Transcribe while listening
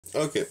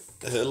Okay,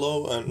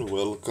 hello and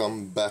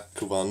welcome back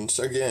once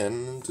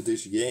again to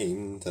this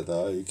game that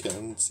I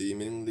can't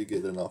seemingly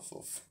get enough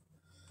of.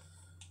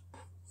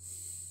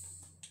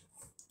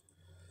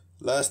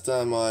 Last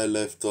time I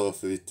left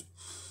off with,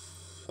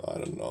 I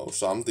don't know,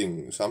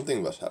 something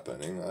was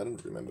happening, I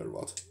don't remember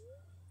what.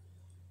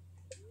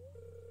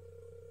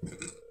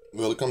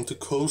 Welcome to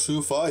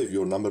Kosu 5,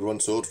 your number one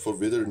source for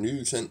weather,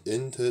 news and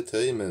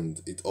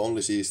entertainment. It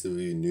only seems to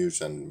be news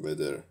and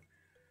weather.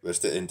 Where's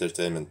the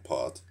entertainment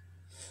part?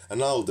 And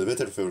now the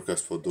weather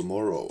forecast for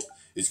tomorrow.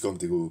 It's going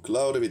to go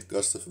cloudy with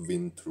gusts of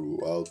wind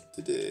throughout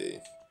the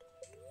day.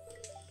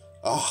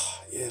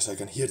 Ah, yes, I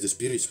can hear the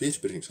spirits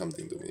whispering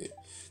something to me.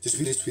 The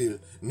spirits feel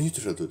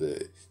neutral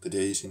today. The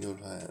day is in your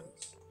hands.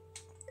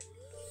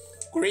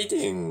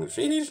 Greetings,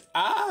 it is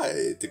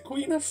I, the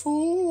Queen of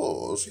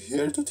Swords,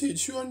 here to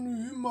teach you a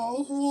new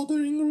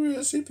mouth-watering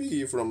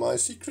recipe from my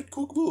secret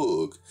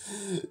cookbook.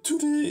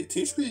 Today,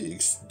 this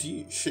week's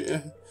dish,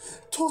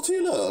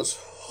 tortillas.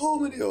 How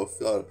many of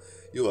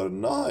you are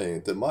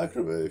gnawing the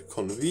microwave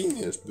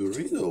convenience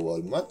burrito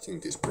while matching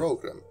this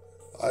program?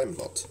 I'm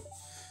not.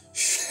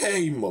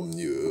 Shame on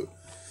you!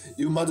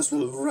 You might as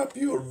well wrap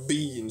your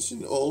beans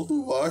in old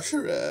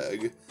washer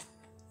rag.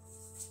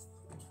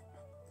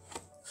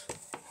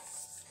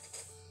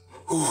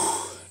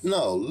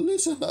 Now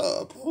listen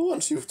up.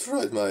 Once you've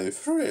tried my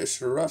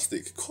fresh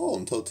rustic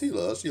corn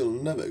tortillas,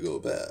 you'll never go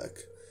back.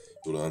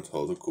 You learned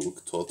how to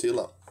cook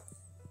tortilla.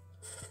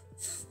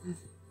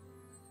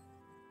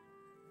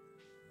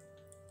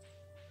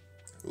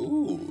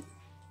 Ooh.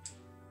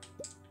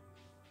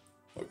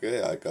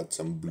 Okay, I got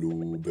some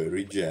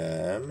blueberry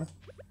jam.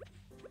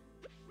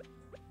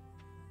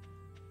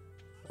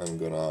 I'm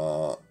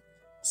gonna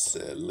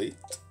sell it.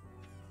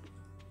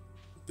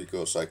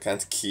 Because I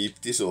can't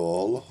keep this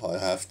all, I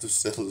have to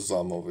sell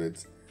some of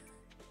it.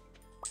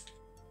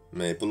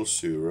 Maple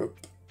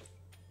syrup.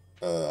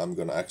 I'm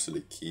gonna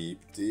actually keep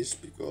this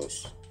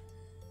because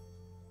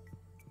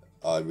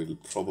I will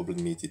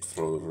probably need it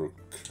for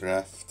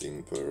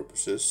crafting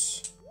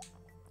purposes.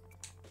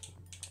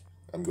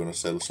 I'm gonna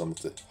sell some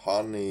of the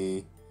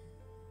honey.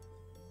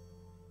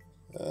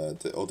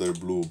 The other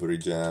blueberry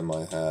jam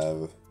I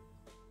have.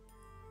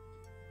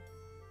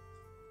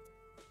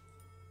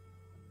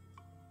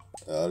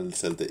 I'll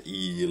sell the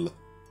eel.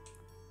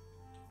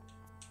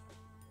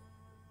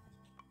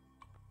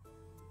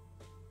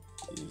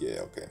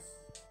 Yeah, okay.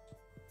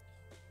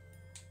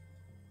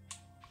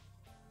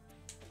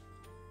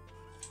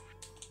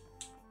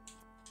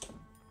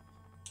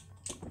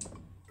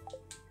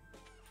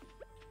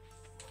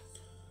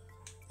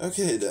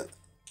 Okay then.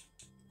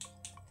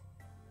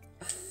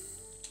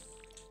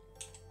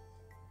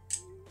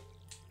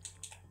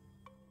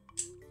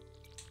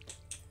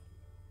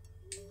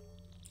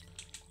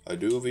 I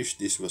do wish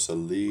this was a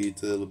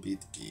little bit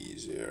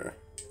easier.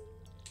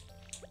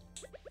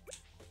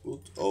 But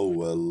oh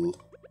well.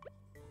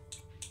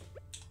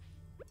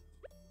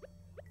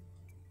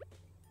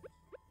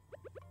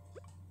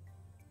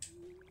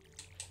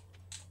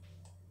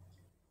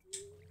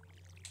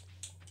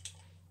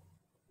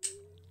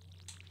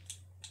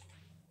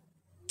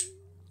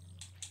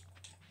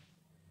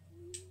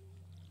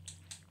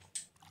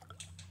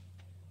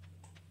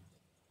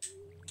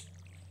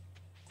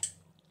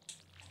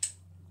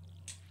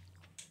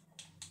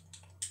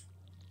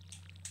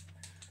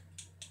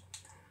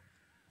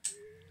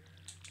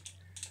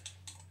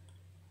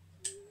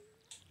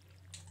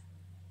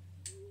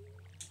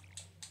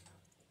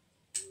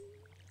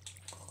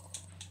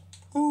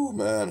 Oh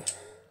man.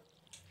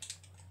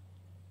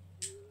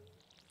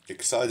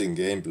 Exciting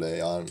gameplay,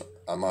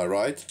 am I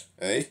right?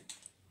 Eh?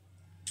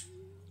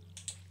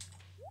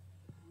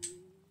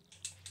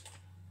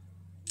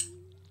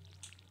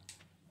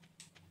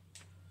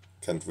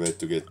 Can't wait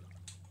to get,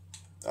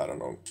 I don't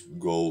know,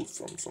 gold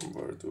from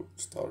somewhere to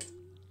start.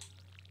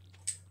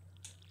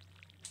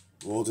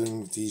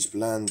 Watering these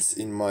plants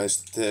in my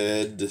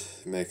stead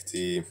make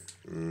the...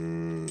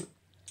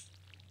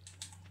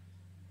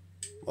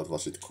 what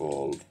was it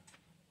called?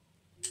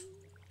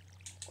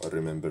 I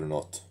remember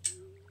not.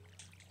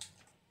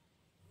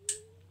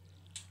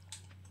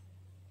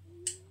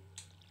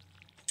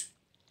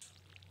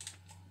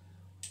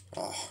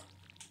 Ah.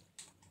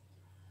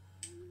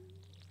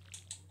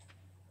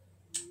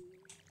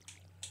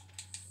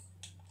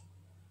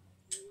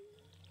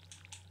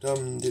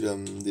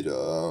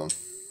 Dum-de-dum-de-dum.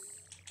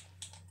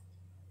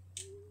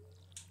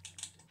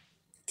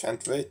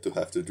 Can't wait to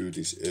have to do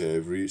this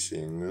every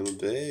single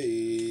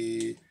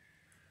day.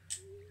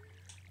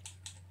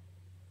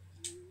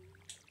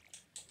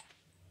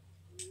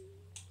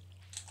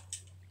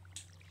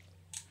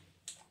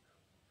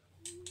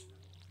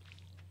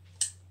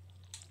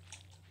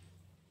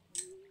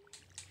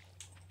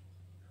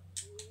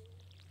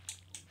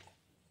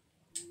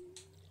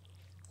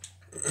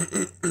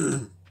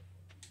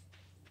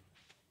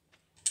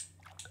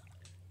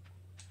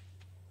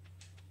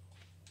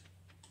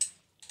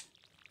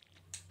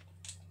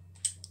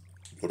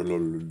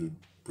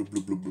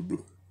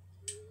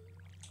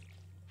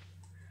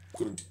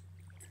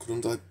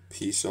 Couldn't I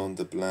piss on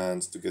the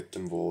plants to get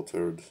them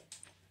watered.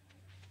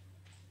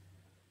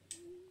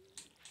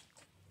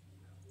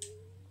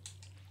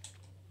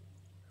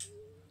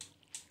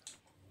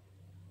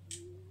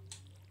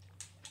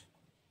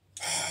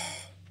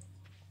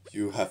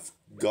 You have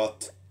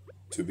got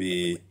to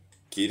be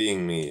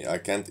kidding me. I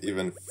can't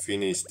even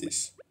finish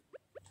this.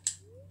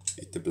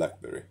 Eat the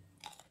blackberry.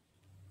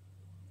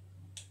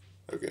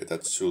 Okay,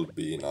 that should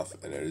be enough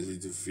energy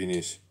to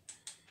finish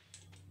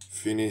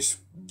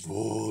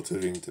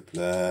watering the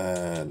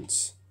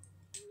plants.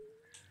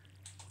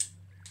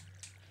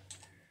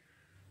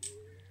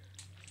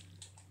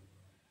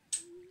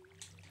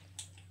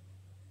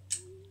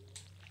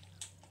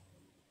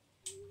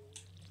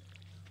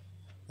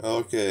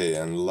 Okay,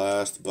 and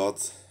last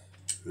but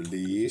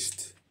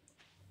least,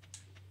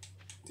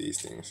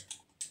 these things.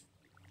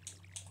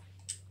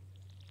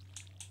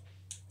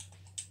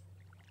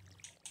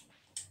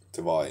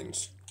 The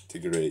vines, the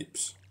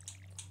grapes.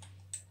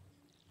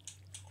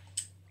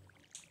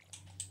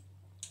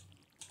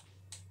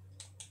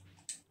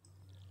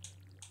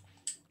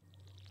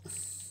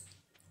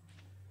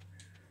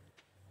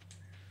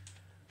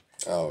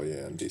 Oh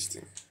yeah, and this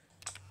thing.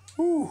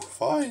 Ooh,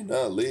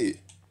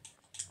 finally!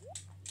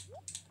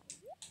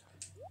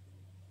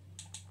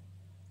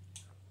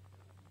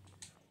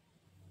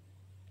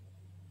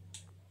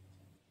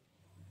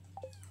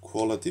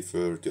 Quality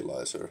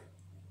fertilizer.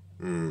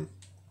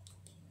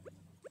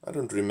 I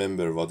don't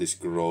remember what is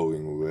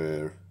growing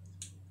where.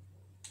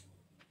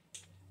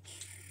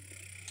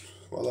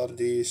 What are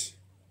these?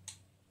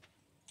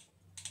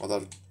 What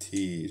are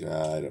these?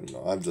 I don't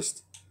know. I'm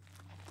just.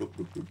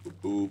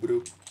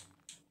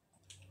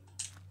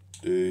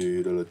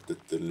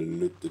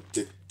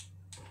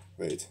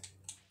 Wait.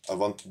 I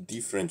want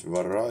different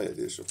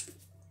varieties of.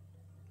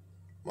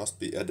 Must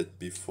be added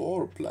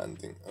before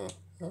planting.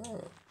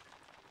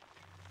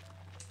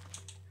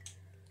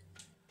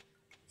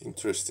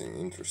 Interesting,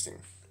 interesting.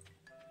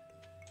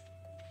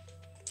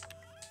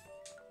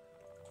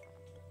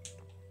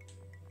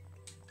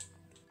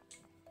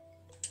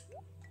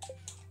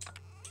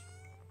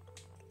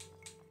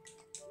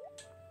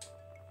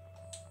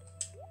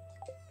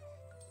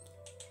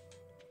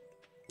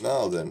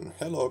 Now then,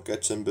 hello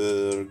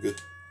Katzenberg.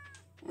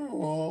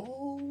 Aww.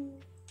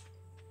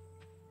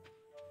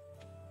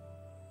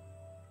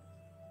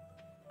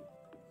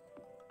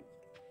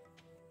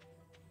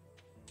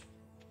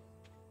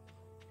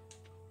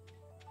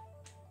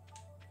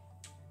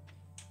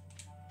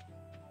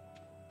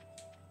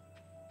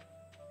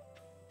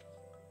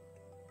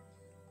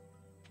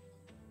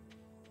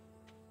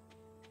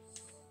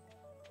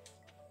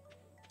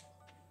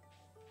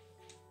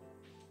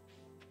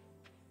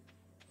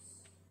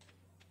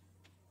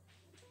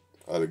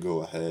 I'll go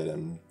ahead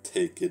and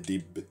take a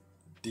dip.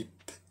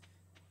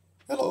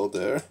 Hello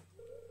there.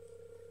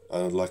 I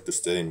don't like to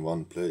stay in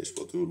one place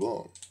for too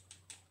long.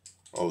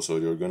 Also,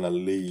 you're gonna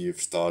leave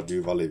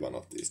Stardew Valley one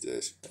of these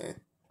days, eh?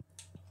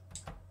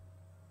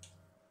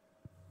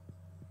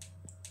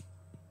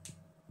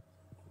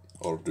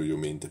 Or do you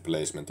mean the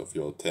placement of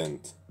your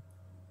tent?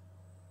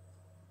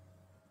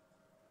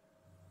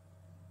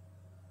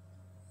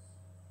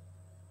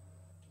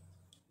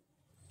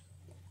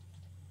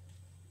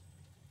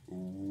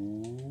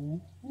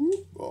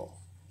 Oh.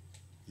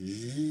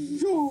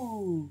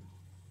 Yo!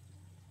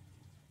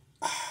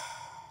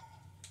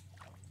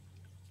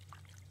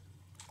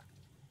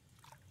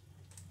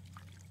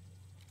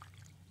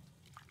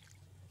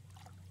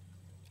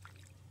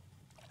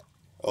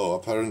 Oh,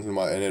 apparently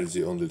my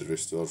energy only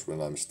restores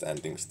when I'm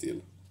standing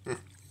still.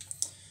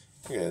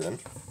 Okay then.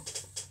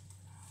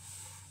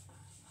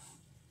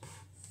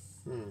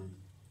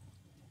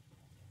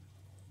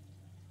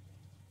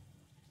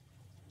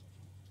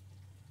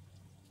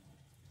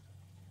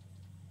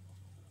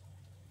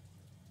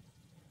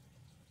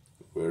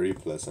 Very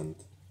pleasant.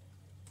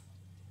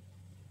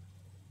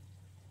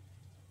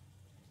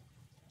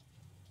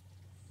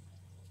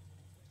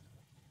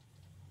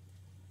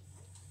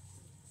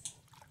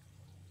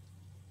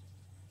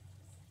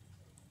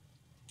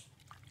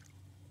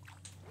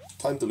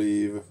 Time to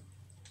leave.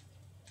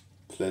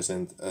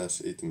 Pleasant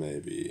as it may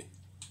be.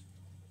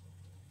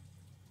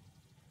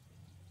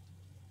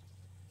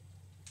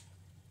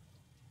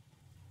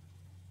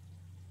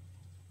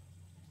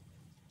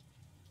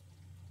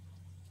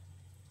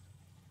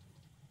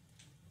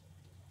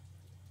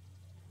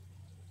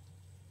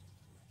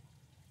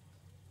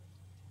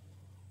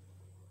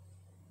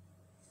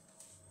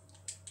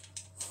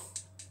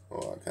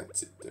 Oh, I can't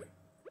sit there.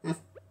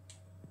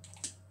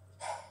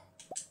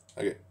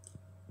 Okay.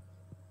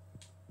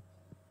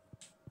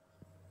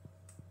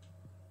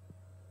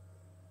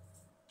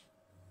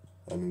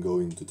 I'm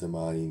going to the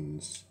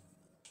mines.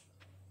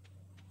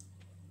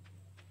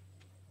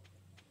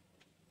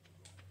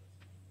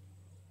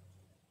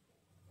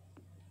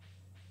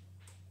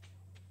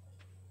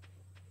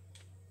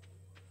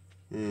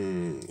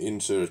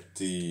 Insert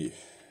the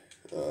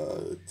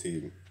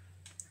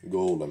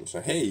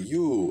golems. Hey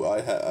you!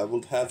 I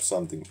would have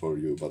something for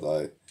you, but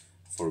I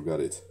forgot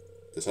it.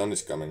 The sun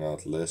is coming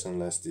out less and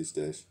less these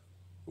days.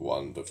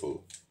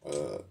 Wonderful.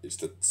 Is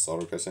that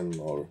sarcasm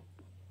or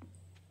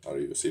are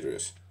you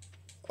serious?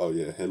 Oh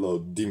yeah, hello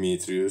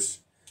Demetrius.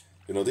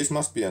 You know, this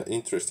must be an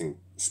interesting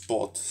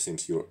spot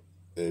since you're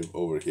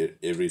over here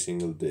every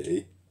single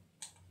day.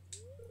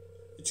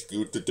 It's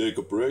good to take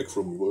a break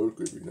from work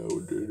every now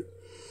and then.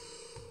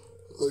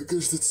 I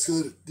guess that's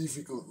kind of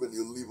difficult when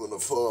you live on a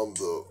farm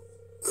though.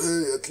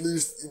 Hey, at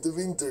least in the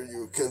winter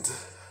you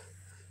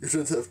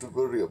don't have to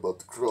worry about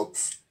the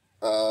crops.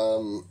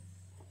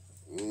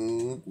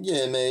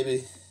 Yeah,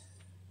 maybe.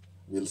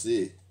 We'll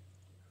see.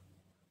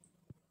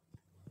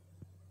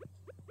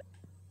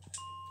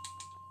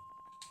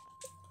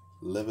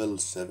 Level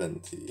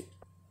 70.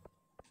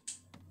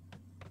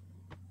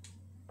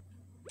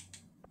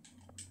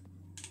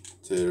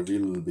 There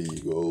will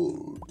be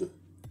gold.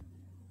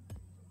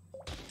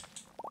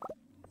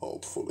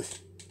 Hopefully.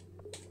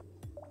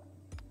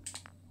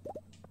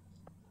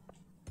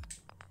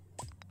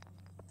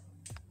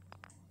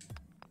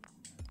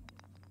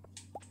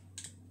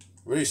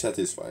 Very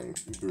satisfying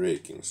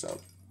breaking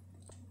sound.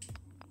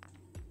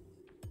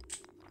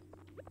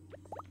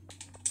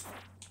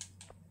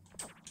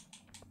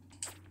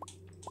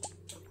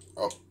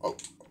 Oh.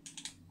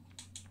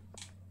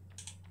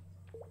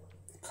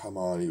 Come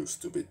on, you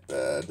stupid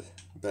bat.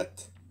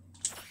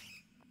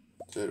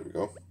 There we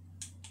go.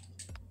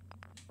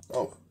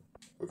 Oh,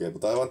 okay,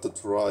 but I want to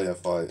try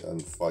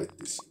and fight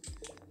this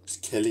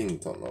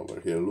skeleton over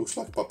here. Looks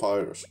like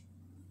papyrus.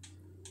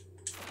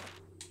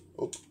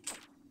 Oh.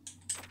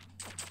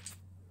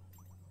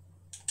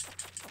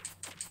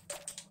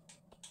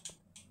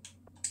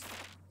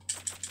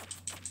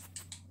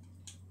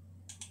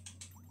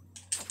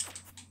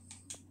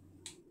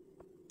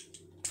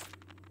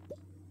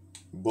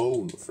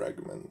 Bone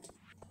fragment.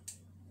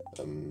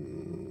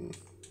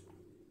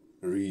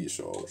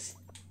 Resource.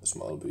 A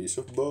small piece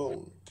of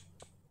bone.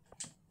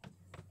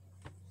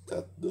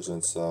 That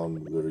doesn't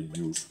sound very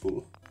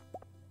useful.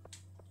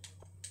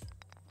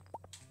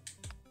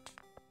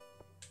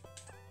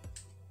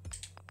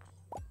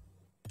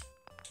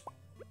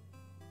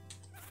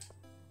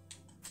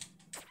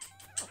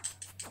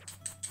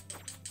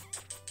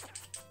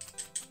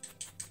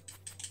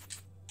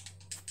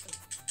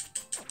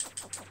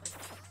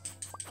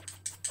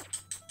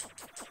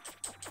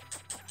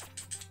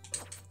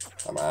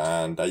 Come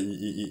on,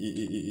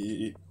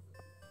 die.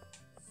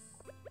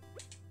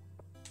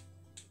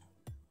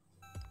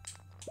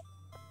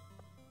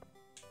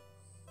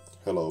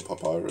 Hello,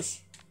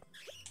 papyrus.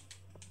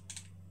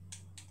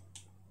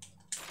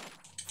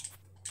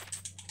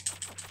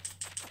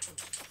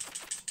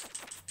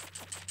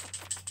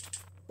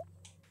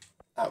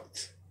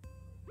 Ouch.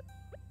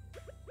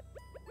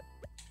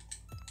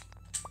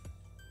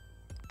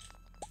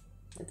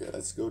 Okay,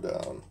 let's go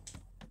down.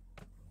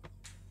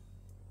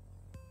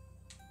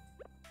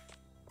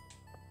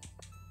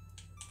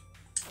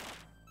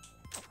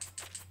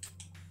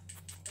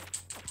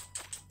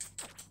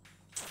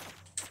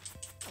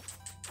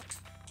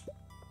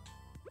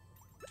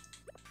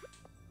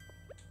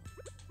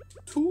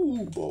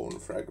 Two bone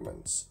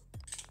fragments.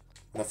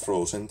 And a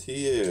frozen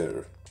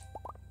tear.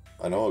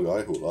 I know a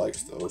guy who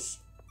likes those.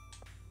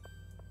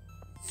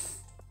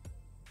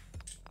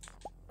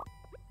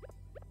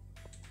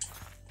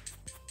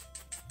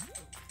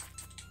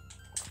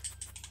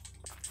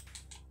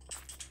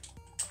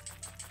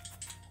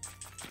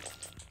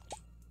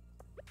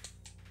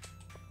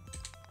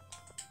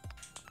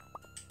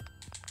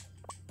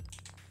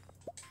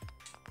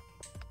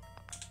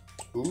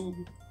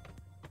 Ooh.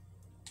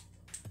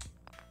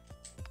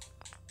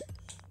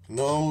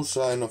 No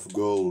sign of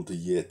gold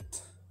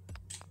yet.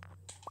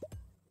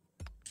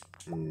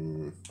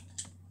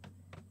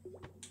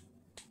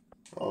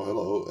 Oh,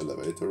 hello,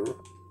 elevator.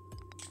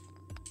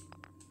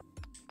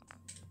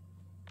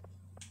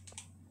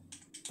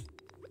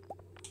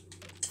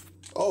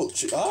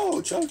 Ouch!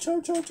 Ouch! Ouch!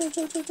 Ouch! Ouch!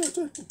 Ouch! Ouch! Ouch!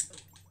 Ouch!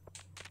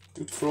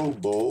 You throw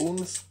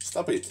bones?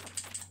 Stop it!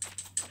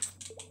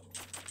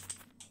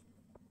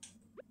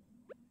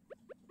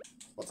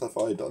 What have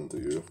I done to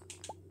you?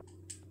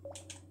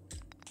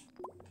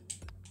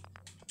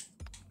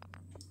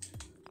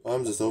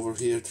 I'm just over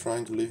here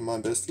trying to live my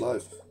best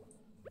life.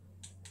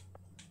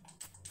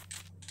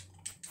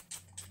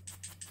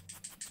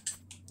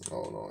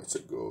 Oh no, it's a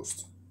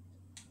ghost.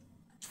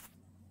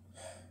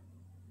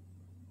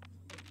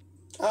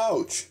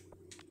 Ouch!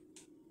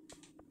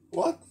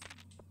 What?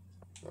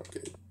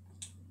 Okay.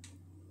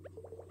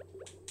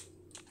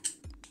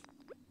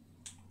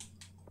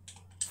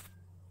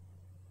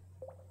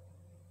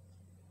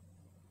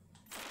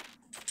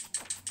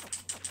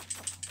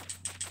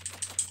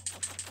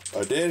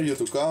 I dare you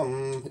to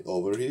come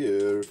over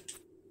here.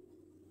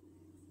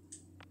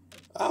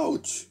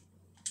 Ouch!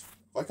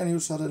 Why can you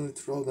suddenly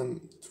throw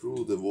them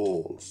through the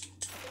walls?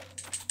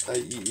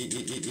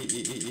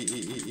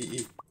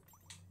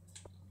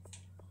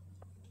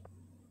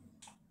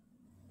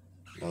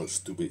 No,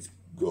 stupid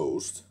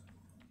ghost.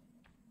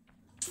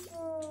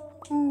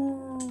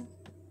 Oh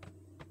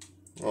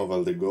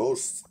well, the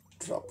ghosts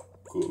drop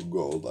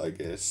gold, I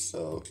guess,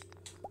 so...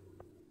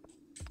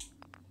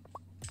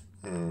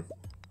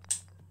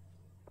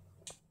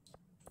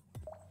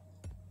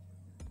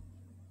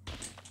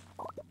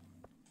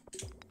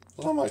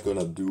 What am I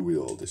gonna do with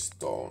all this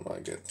stone I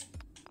get?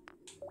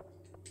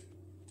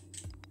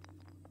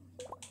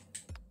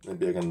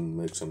 Maybe I can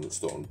make some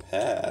stone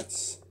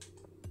pads.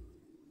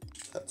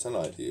 That's an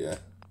idea.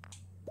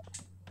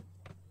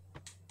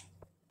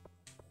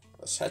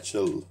 A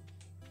satchel.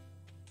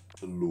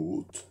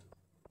 Loot.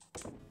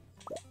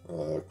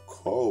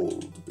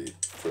 Coal, to be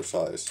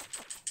precise.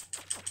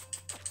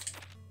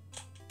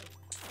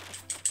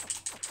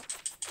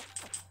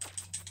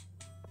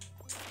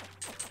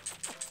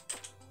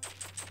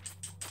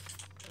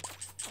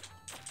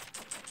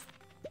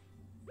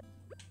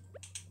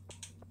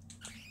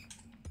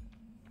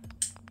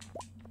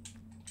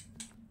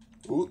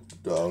 Ooh,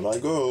 down I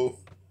go.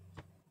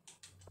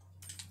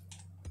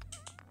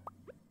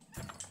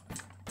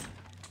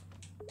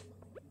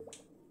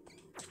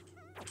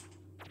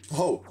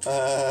 Oh,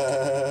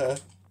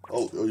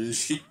 oh,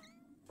 shit.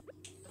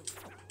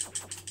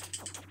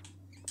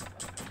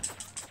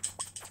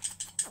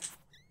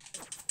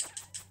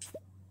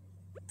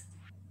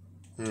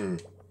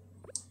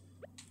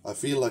 I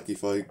feel like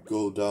if I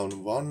go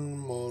down one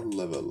more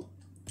level.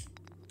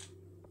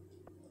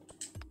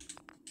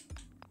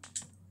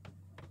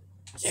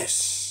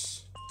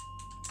 Yes!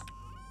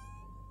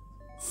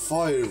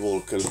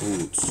 Firewalker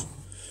boots.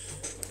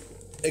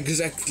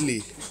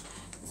 Exactly.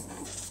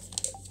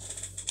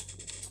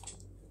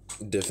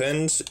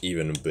 Defense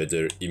even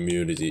better,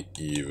 immunity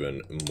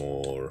even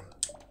more.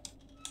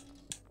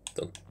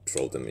 Don't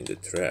throw them in the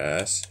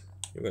trash.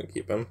 You can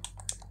keep them.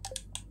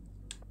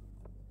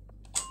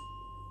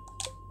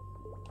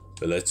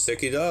 But let's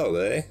check it out,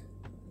 eh?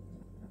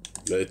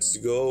 Let's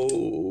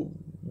go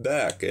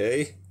back,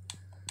 eh?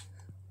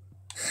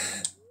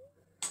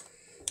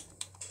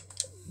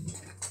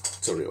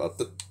 Sorry about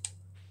that.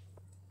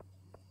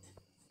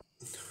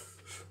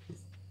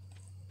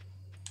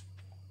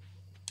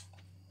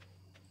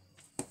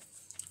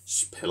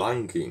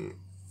 Spelunking.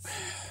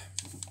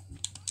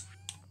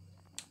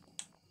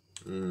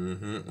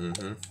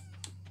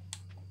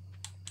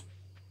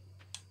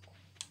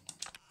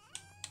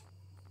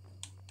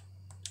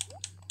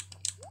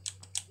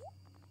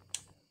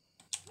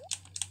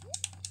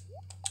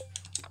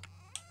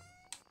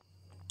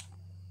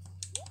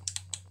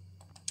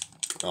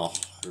 Oh,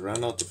 I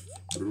ran out of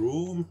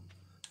room.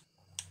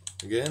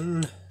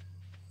 Again.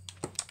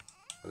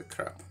 Holy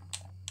crap.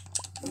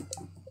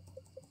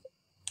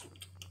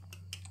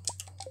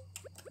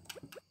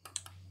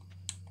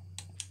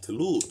 The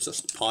loot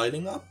just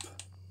piling up.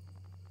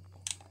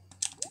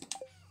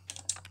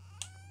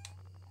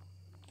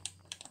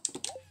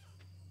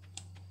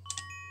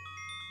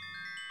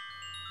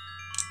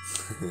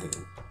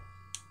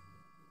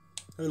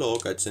 Hello,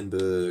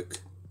 Katzenberg.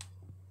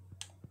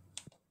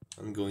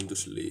 I'm going to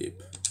sleep.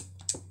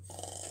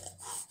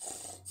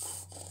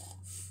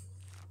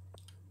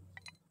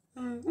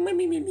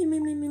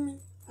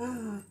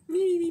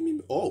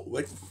 Oh,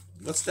 wait,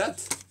 what's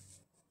that?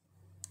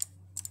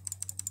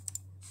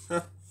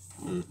 Huh.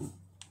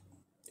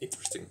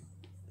 Interesting.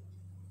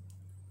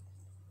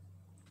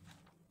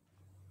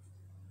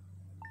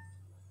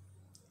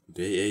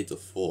 Day 8 of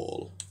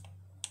fall.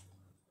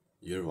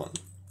 Year 1.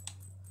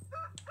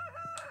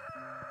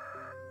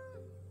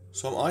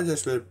 Some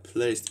items were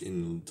placed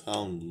in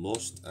town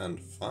lost and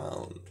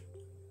found.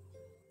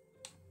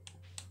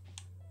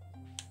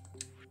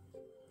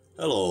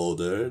 Hello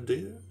there,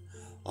 dear.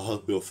 I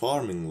hope your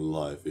farming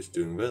life is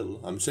doing well.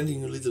 I'm sending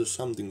you a little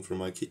something from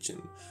my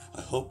kitchen. I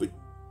hope it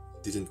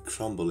didn't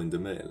crumble in the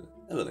mail.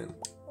 Evelyn.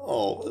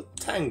 Oh,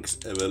 thanks,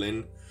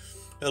 Evelyn.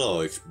 Hello,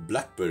 it's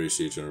blackberry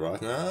season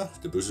right now.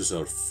 The bushes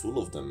are full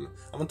of them.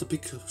 I want to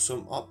pick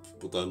some up,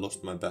 but I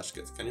lost my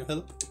basket. Can you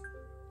help?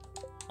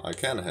 I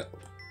can help.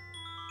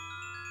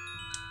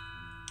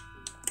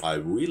 I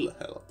will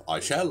help. I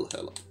shall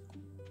help.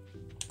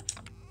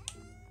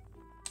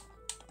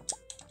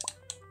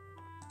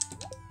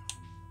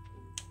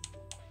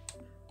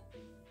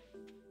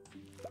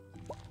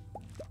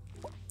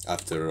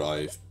 After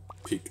I've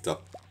picked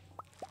up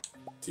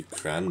the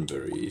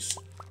cranberries.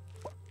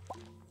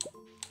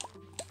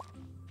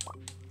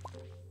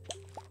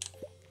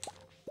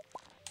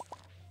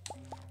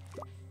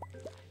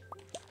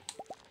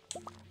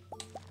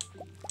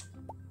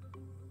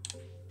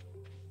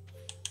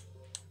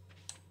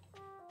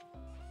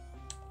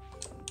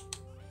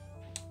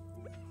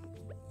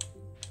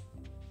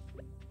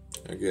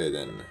 Okay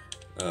then,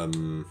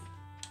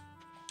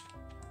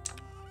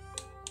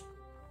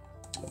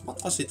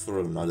 what was it for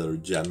another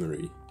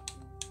jammery?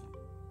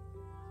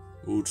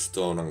 Wood,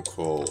 stone and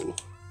coal.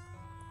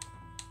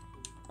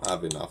 I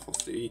have enough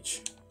of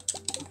each.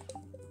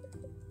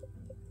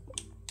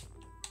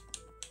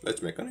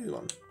 Let's make a new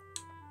one.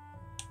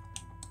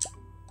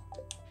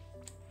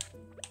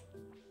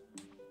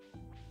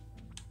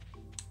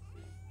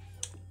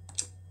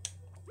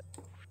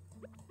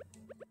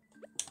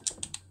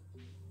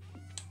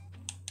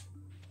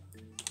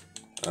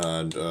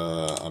 And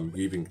I'm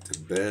giving the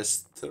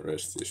best, the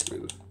rest is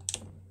will...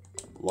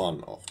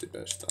 One of the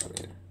best, I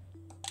mean.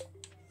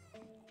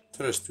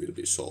 The rest will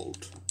be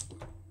sold.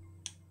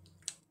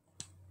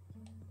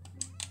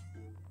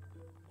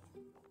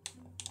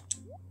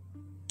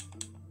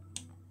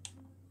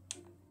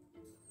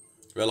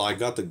 Well, I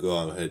gotta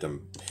go ahead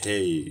and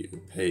pay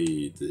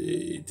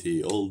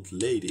the old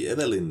lady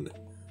Evelyn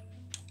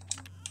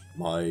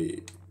my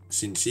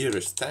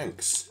sincerest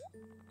thanks.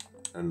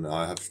 And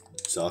I have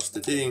just the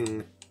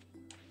thing.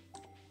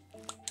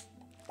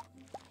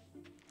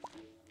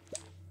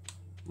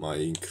 My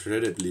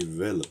incredibly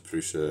well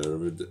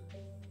preserved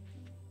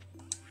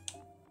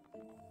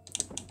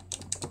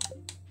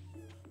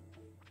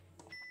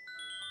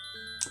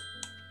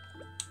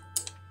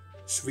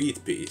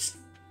sweet peas.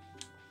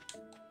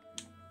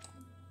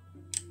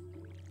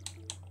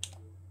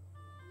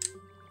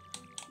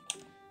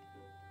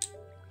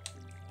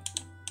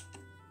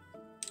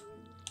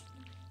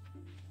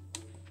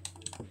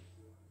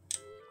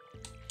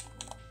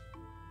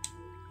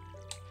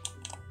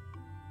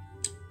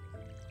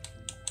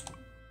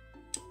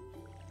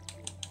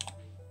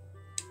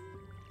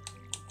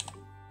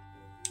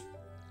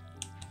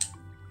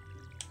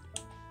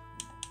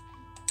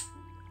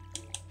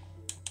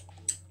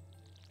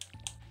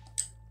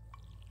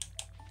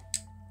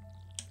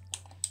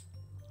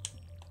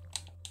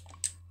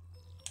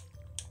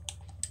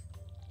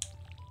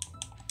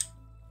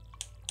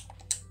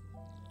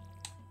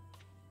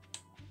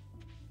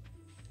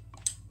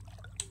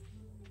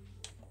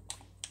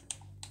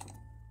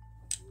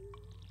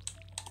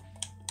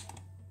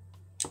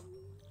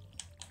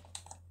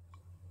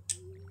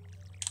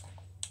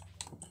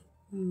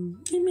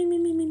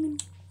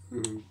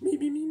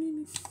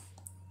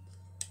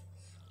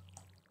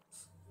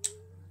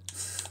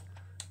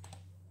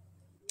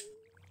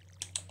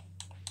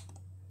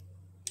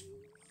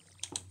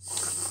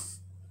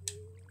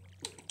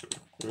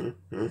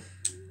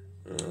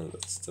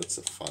 That's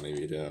a funny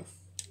video.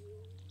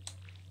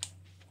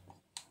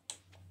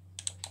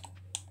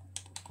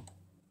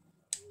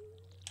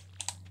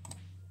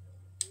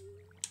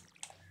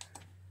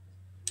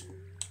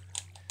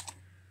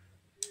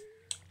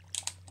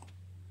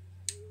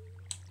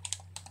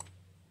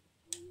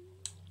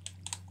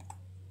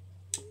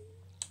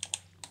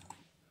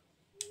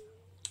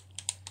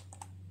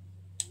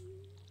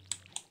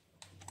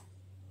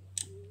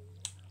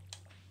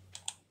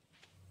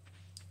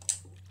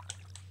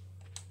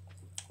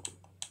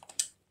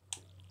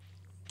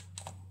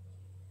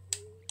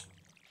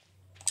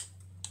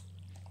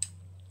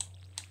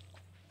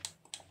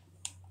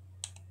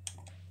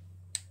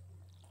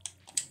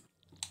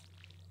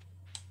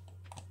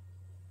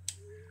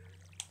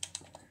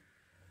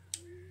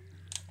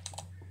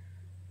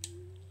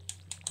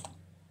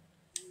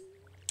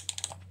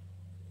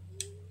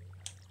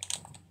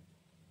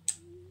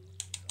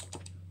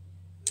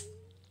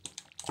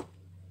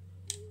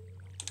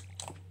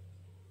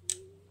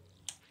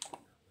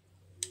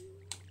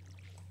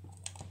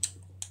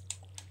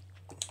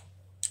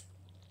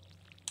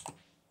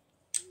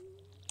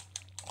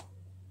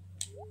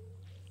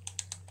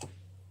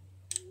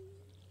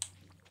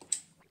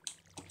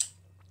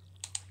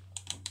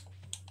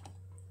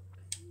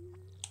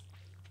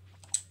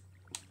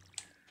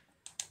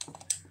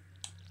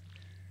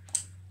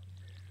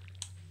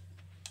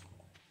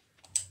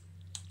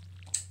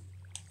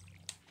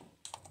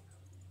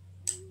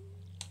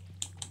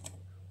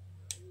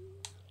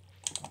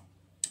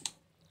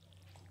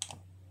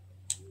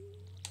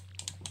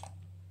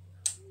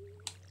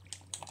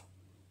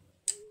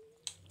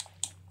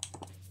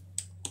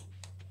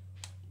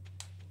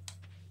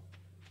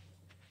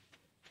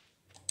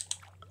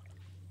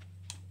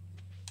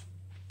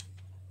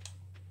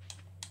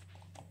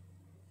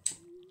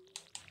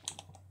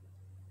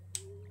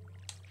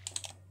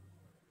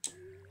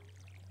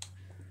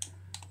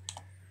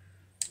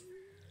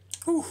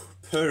 Ooh,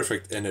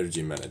 perfect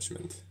energy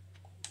management.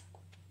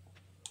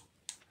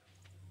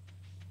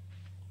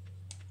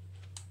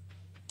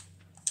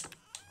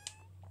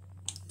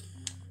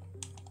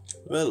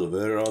 Well,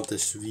 where are the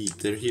sweet?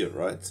 They're here,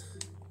 right?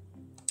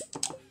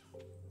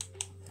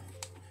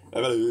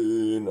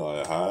 Evelyn,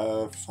 I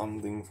have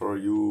something for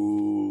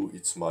you.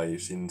 It's my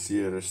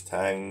sincerest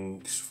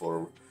thanks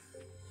for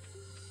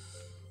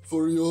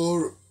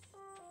your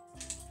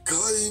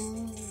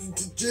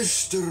kind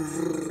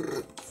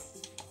gesture.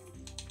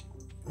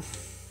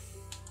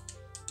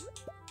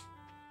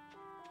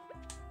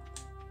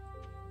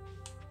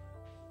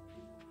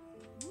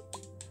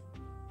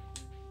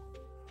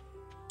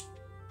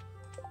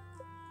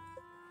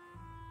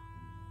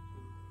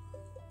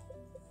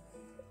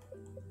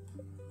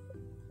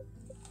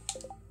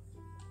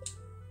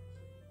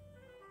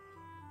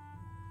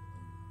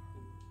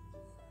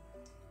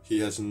 He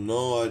has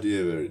no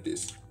idea where it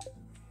is.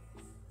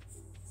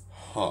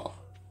 Huh.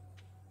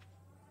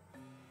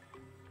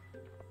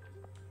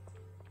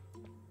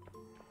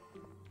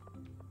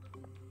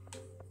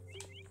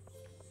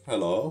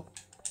 Hello?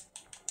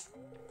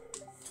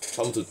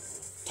 Some to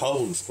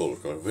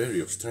townsfolk are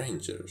wary of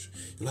strangers.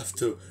 You'll have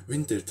to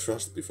win their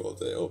trust before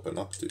they open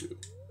up to you.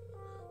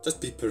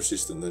 Just be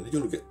persistent and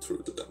you'll get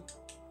through to them.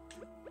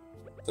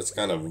 That's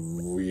kind of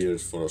weird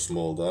for a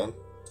small town.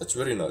 That's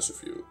very nice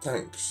of you.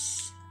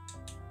 Thanks.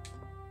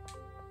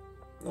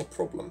 No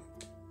problem.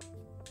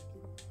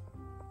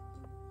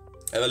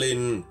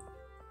 Evelyn!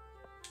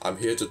 I'm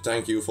here to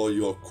thank you for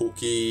your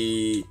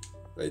cookie.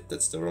 Wait,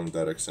 that's the wrong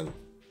direction.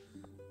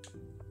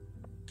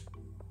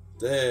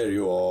 There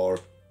you are.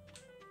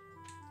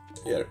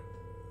 Here.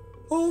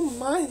 Oh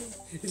my,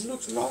 it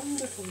looks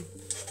wonderful.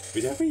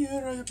 With every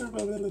year I...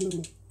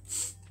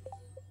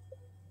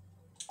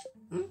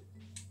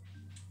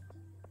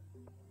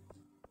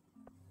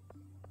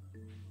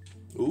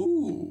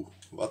 Ooh,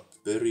 what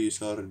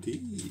berries are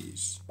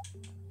these?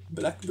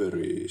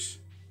 Blackberries.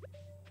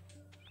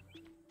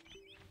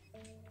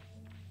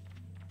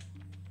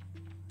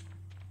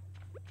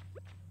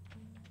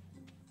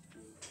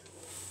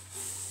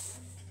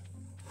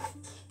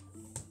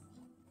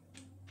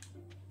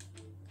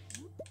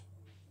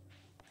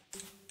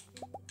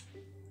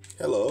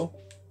 Hello.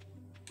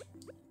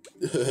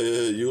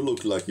 You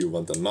look like you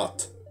want a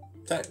nut.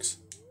 Thanks.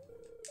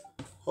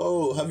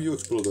 Oh, have you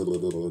explored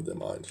the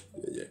mine?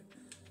 Yeah.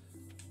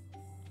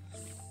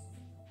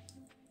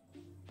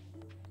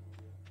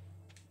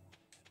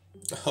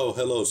 Oh,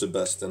 hello,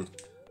 Sebastian.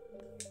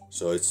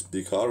 So it's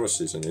big harvest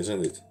season,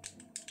 isn't it?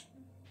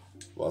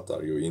 What,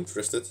 are you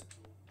interested?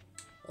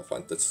 I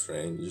find that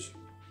strange.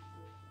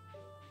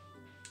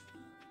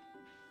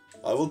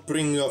 I would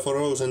bring you a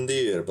frozen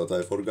deer, but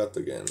I forgot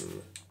again.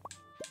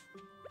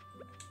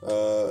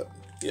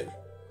 Yeah.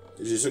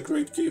 This is a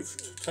great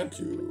gift. Thank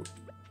you.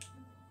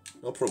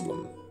 No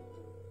problem.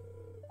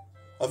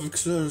 I've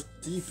explored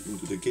deep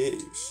into the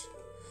caves.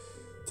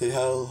 They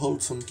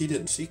hold some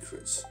hidden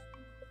secrets.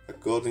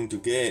 According to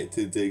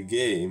the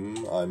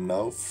game, I'm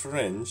now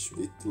friends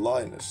with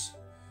Linus.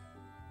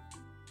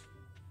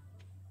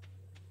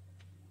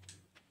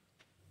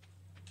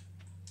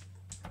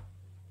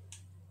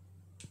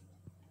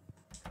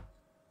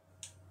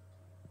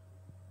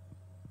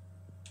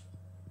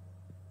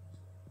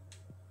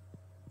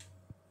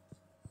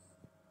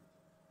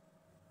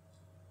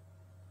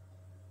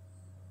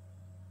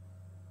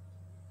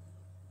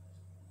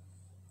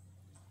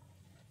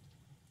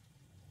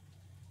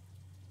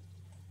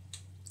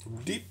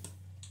 Deep.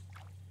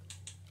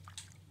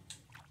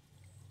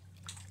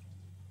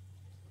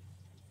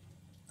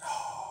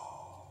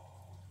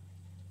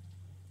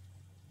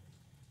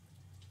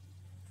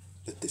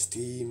 Let the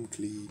steam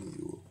clean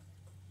you.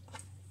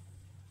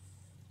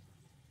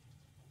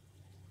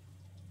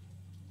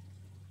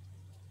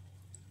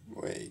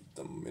 Wait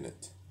a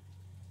minute.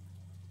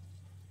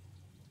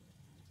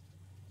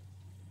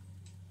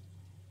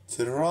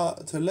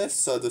 The left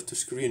side of the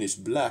screen is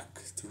black,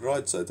 the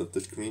right side of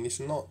the screen is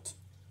not.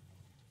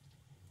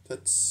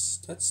 That's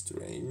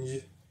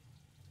strange.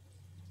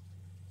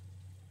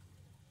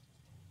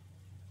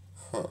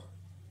 Huh.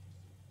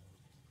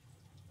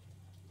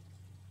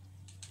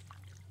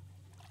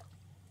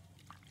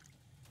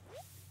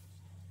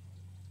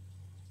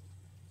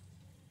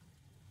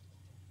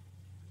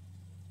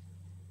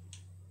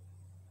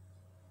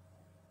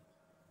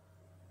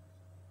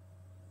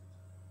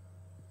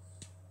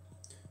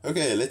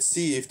 Okay, let's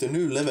see if the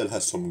new level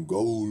has some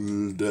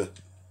gold.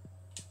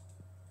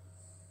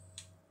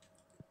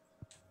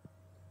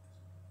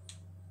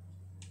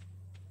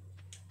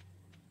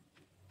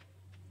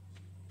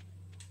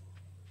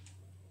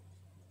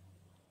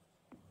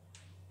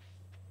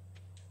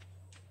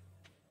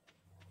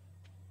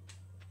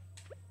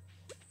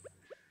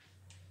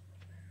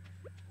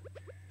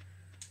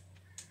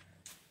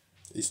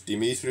 Is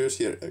Demetrius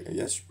here?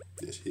 Yes,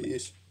 he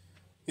is.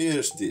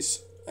 Here's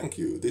this. Thank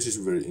you. This is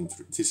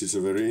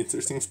a very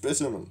interesting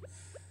specimen.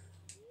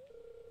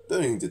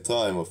 During the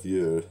time of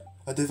year,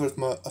 I devote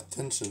my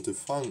attention to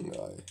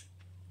fungi.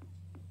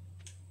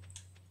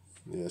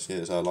 Yes,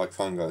 I like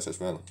fungi as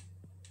well.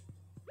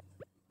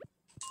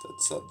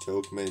 That's a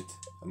joke made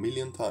a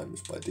million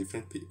times by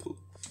different people.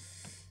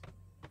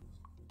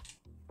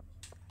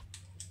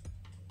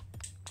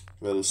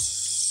 Well,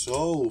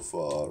 so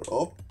far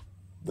up.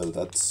 Well,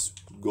 that's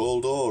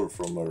gold ore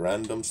from a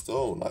random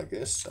stone, I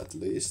guess, at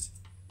least.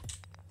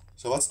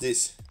 So what's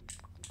this?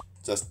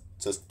 Just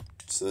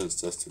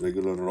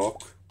regular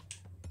rock.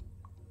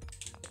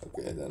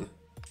 Okay then.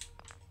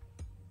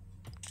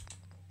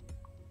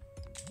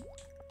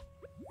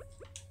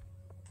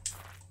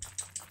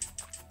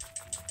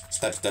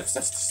 Stab.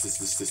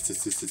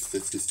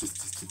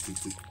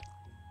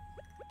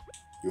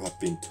 You have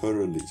been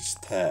thoroughly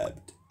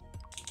stabbed.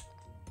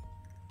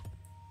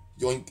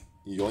 Yoink,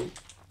 yoink.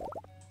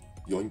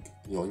 Yoink,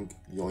 yoink,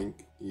 yoink,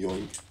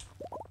 yoink.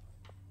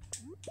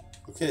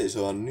 Okay,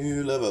 so a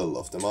new level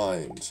of the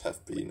mines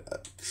have been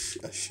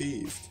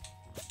achieved.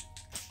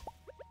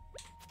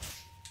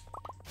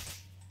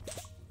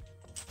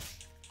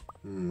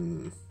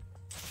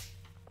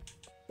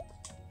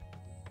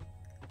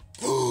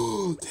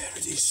 Oh, there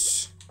it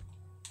is.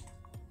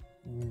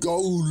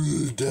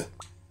 Gold.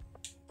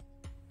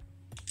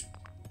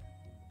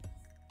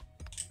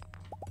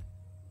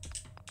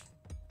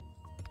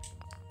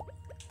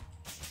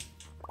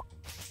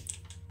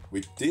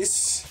 With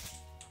this,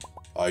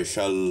 I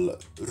shall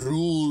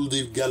rule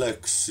the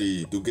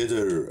galaxy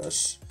together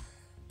as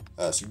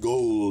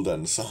gold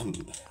and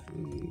sun.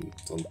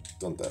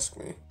 Don't ask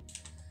me.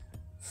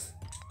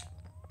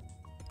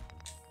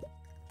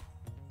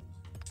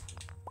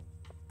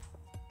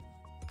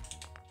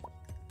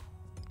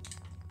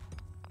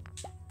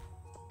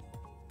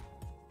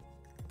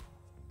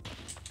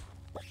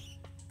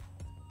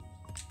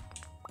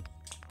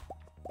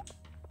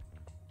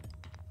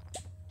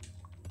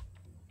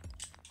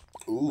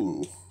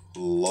 Ooh,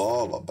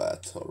 lava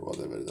bat or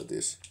whatever that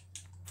is.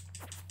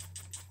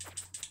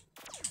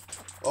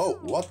 Oh,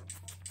 what?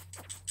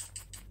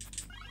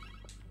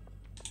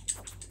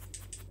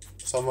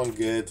 Someone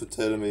get to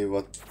tell me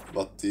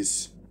what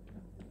this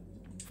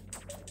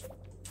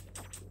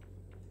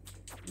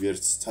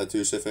weird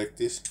statues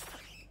effect is.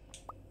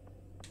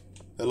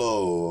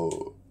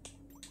 Hello.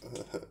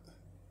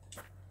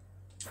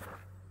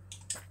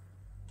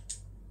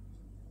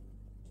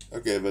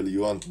 Okay, well,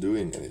 you aren't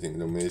doing anything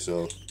to me,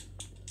 so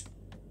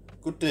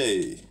good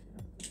day.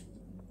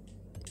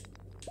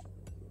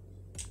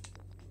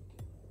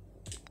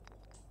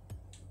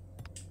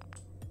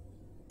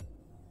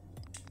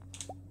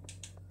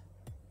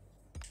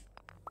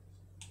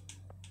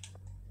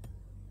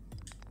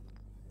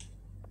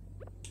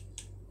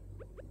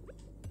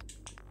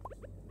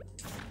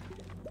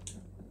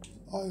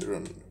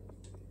 Iron.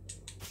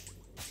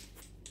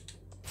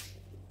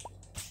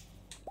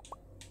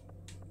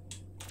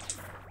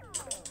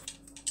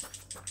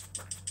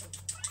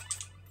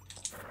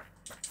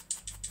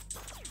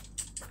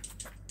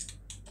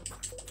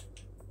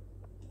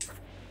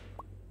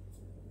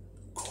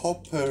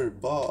 Copper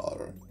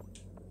bar.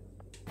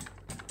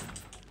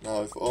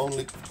 Now, if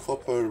only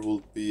copper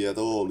would be at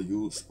all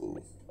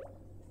useful.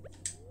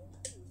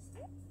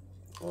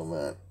 Oh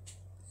man.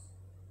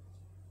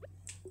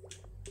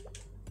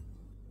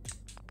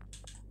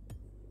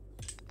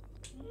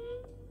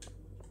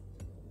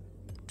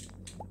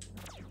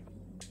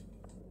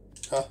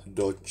 Ha,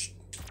 dodge.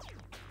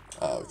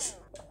 Ouch.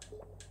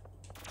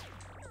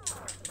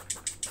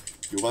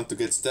 You want to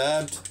get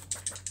stabbed?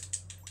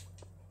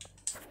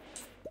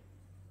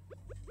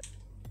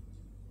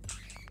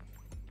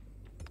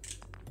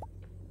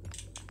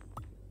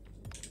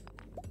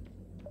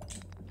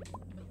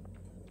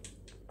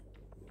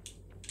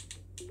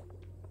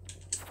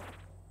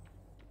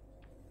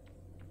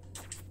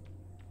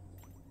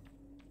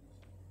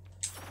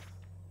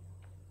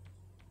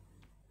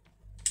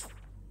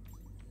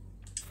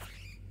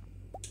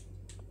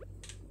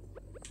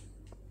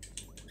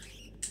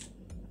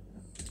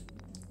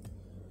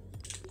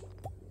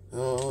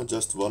 Oh,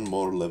 just one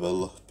more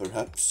level,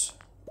 perhaps.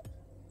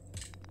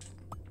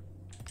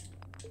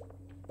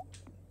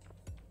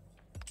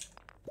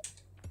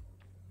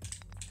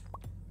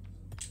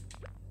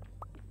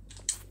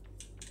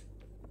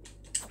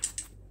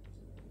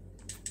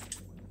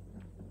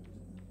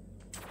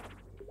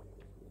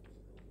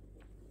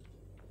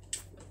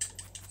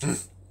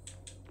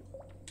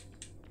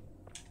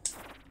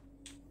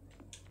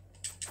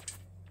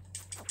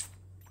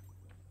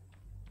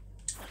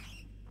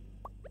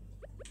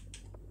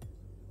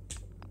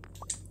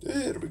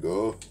 There we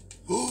go.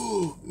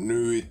 Oh,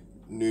 knew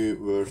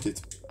worth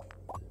it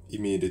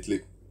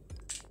immediately.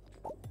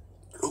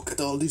 Look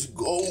at all this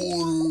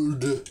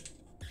gold.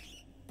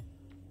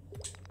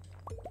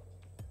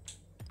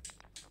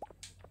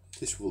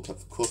 This would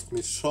have cost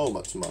me so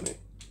much money.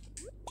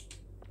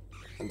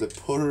 And the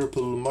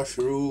purple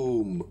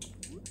mushroom.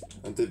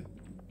 And the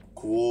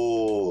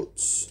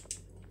quartz.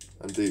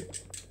 And the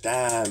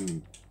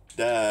damn.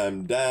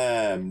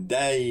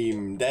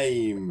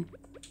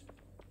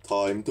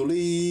 Time to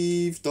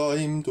leave,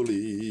 time to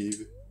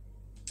leave.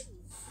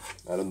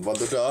 I don't want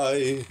to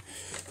die.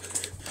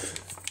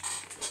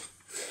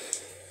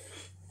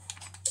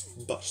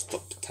 Bus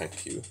stop,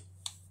 thank you.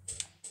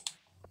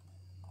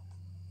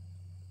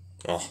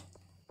 Oh.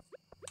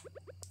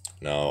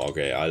 No,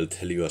 okay, I'll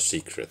tell you a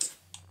secret.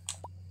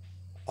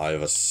 I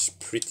was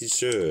pretty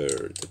sure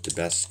that the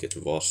basket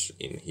was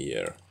in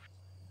here.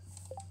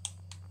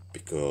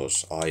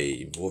 Because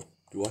I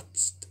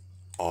watched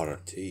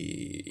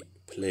RT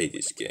play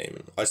this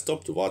game. I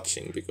stopped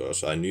watching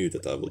because I knew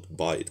that I would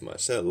buy it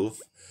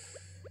myself.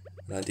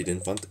 And I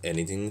didn't want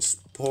anything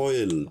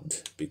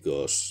spoiled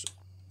because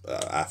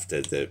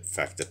after the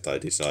fact that I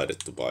decided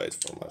to buy it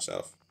for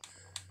myself.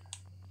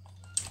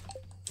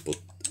 But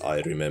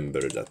I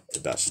remember that the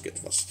basket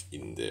was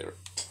in there.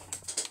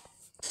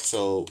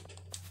 So,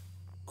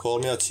 call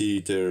me a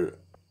cheater,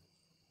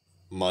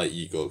 my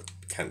ego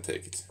can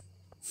take it.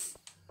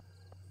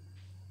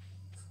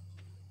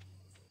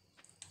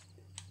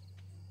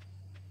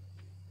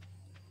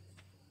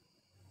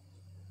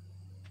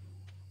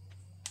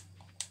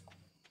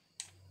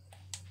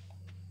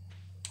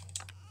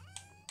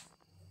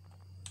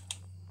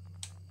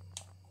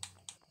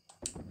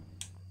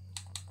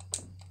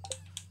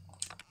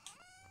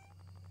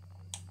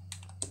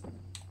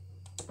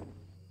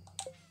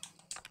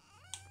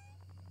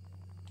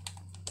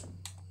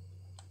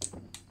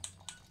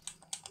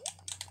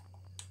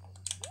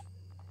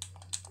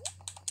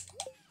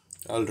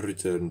 I'll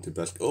return the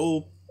basket.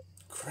 Oh,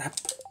 crap.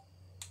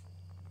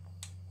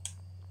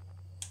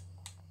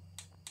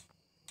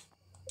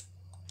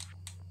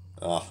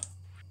 Ah.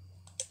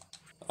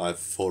 I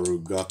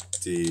forgot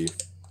the...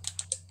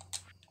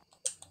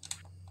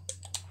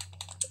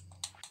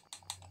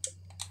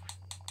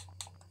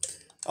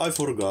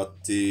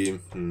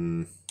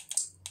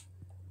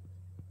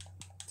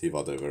 the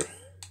whatever.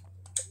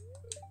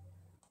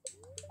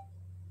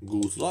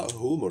 Good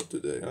humor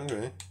today,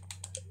 okay.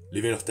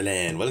 Living off the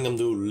land. Welcome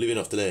to Living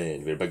off the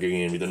land. We're back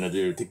again with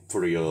another tip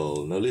for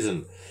y'all. Now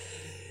listen,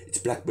 it's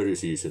blackberry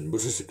season.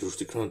 Bushes across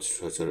the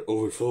countryside are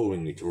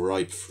overflowing with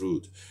ripe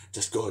fruit.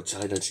 Just go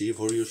outside and see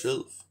for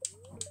yourself.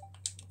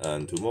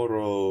 And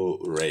tomorrow,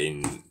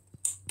 rain.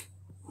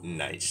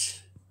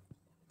 Nice.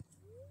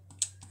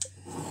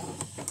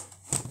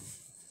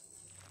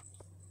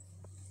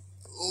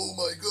 Oh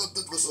my god,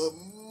 that was a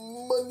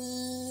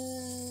money.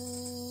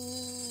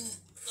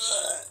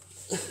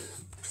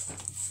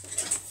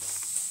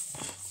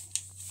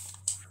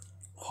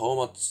 How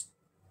much?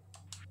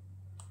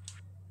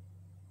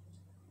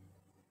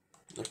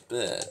 Not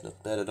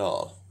bad at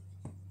all.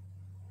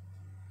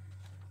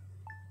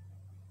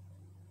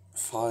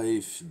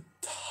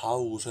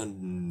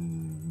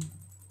 5,000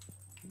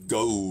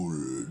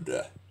 gold.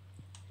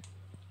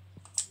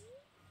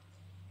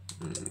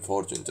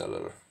 Fortune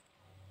teller.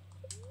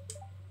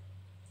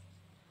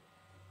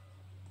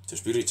 The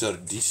spirits are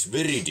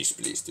very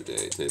displeased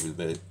today. They will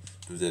do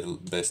their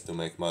best to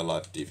make my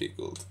life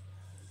difficult.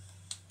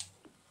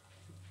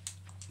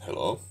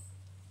 Hello?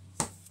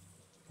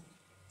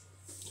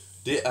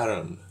 Dear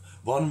Aaron,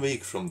 1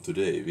 week from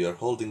today we are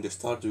holding the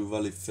Stardew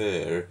Valley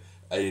Fair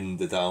in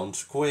the town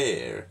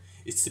square.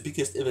 It's the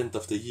biggest event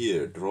of the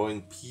year,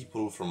 drawing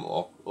people from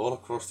all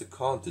across the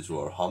country to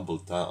our humble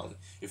town.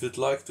 If you'd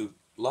like,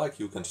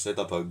 you can set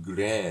up a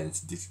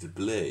grand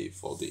display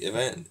for the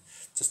event.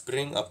 Just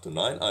bring up to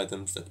 9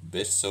 items that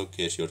best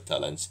showcase your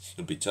talents.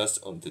 You'll be judged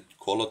on the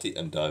quality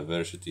and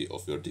diversity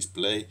of your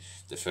display.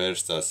 The fair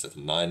starts at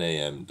 9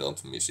 AM.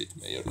 Don't miss it,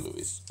 Mayor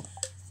Lewis.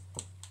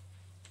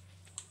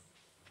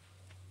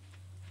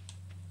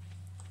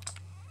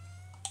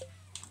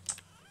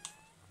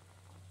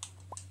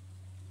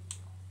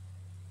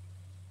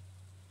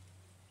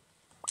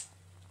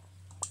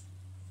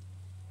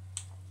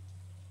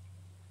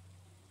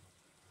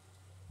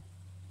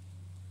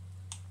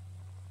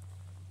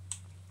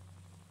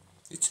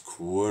 It's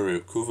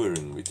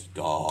covering with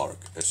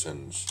dark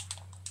essence.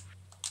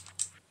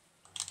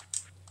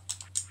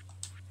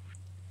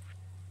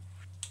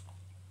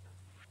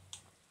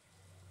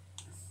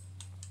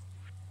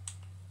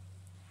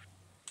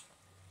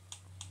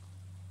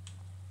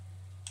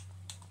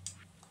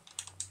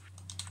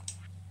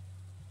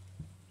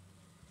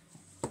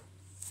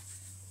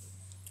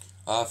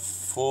 I have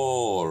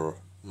 4,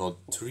 not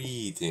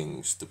 3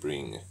 things to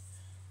bring.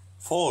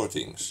 4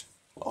 things.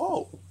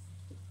 Oh!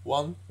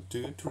 1,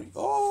 2, 3.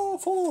 Oh,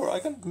 4! I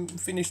can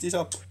finish this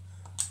up.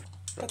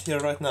 Right here,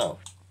 right now.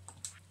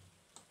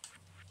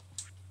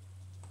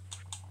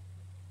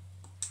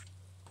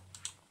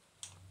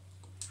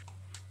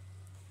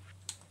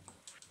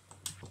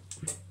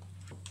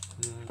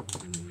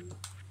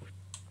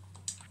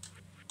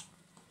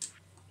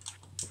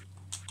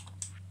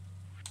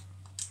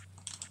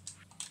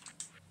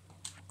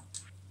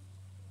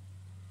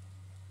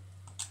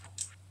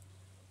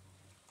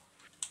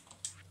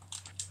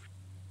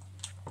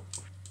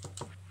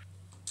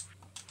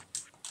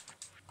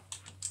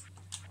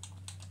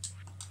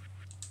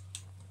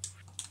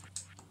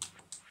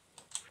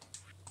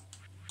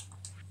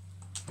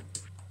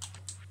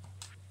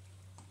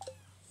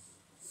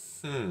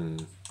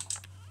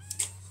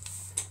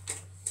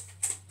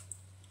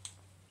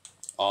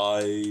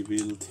 I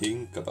will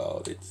think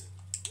about it.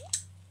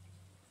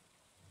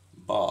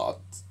 But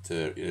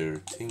there are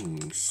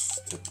things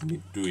that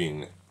need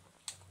doing.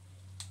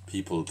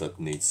 People that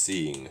need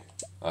seeing.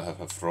 I have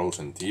a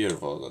frozen tear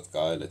for that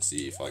guy. Let's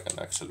see if I can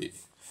actually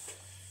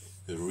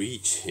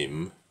reach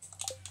him.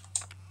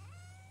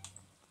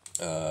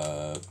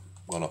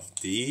 One of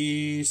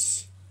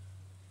these.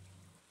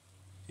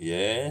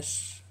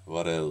 Yes.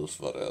 What else?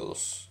 What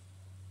else?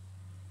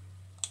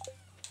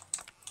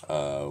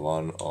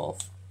 One of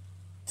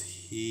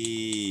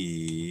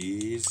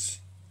these.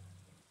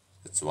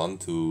 That's 1,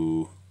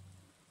 2.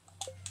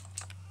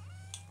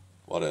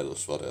 What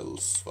else? What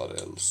else? What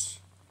else?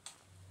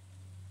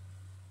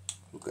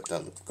 Look at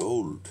that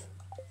gold.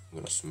 I'm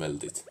gonna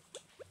smelt it.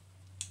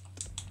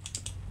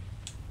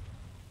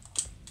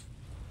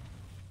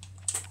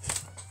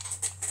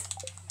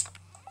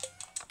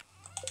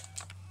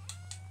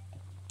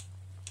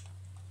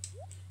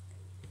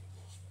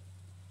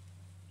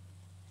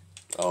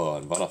 Oh,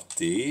 and one of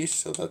these,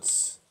 so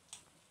that's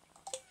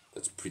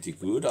pretty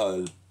good.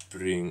 I'll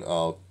bring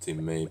out the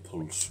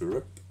maple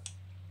syrup.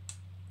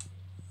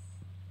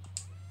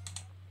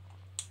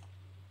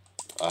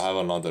 I have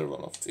another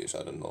one of these,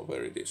 I don't know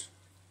where it is.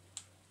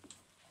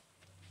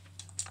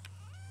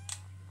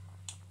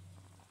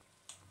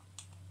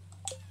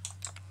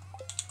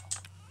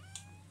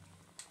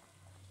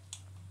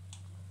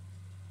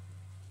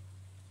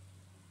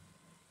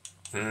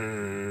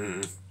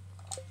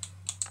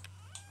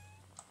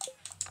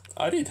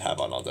 I did have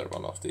another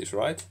one of these,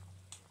 right?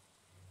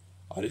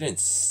 I didn't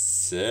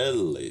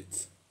sell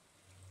it.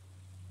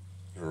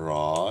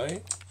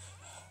 Right?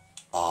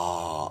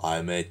 Ah,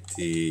 I made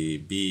the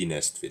bee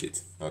nest with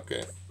it.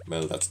 Okay,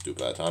 well that's too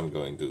bad. I'm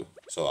going to...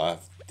 So I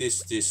have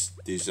this,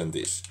 this and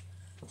this.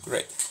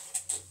 Great.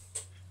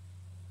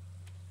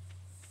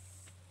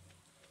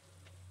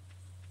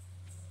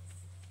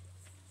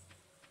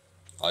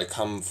 I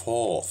come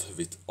forth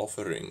with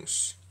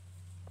offerings.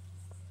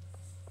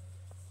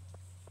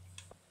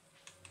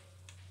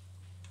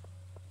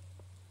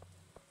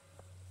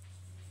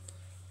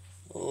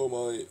 Oh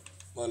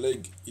my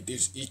leg, it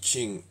is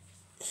itching.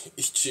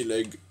 Itchy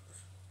leg.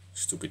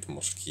 Stupid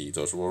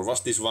mosquitoes. Or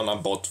was this one a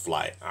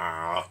botfly?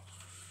 Ah.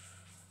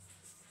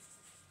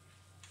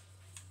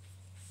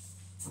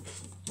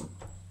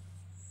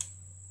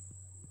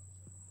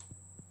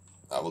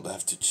 I would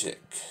have to check.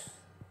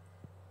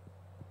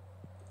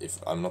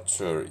 I'm not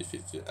sure if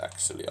it's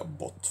actually a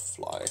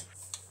botfly.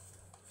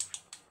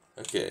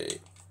 Okay.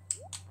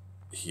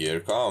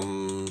 Here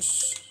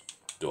comes.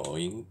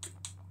 Doink.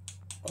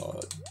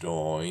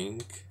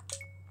 Doink.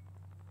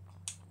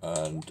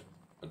 And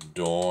a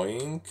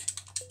doink.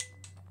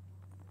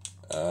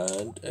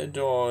 And a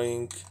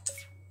doink.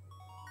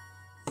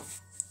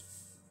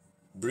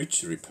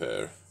 Bridge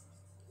repair.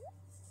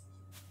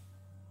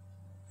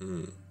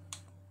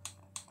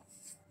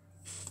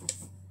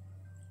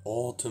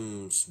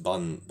 Autumn's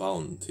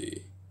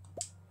bounty.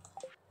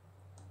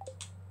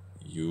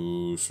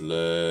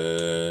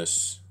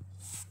 Useless.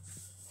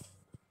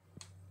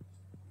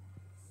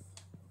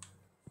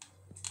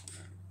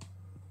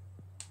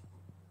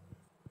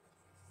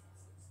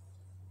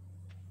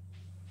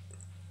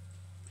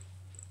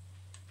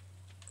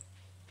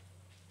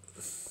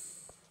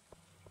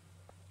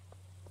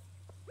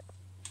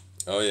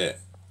 Oh yeah.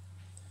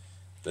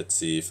 Let's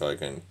see if I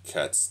can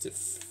catch the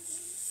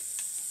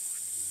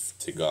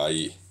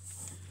guy.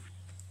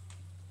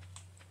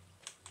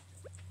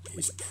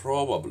 He's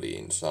probably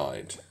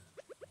inside.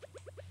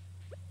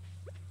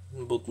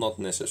 But not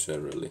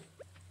necessarily.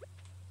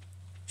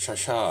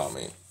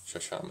 Sashimi.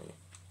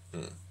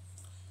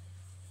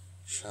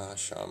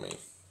 Sashimi.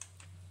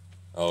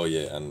 Oh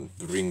yeah, and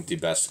bring the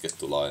basket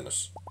to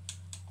Linus.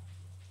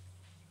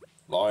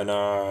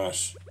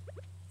 Linus!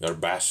 Your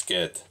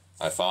basket!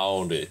 I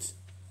found it!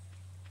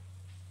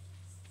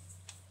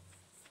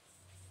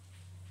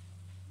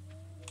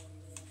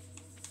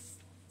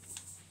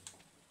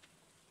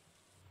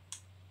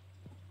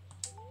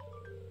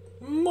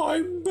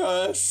 My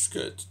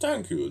basket!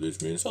 Thank you,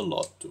 this means a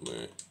lot to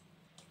me.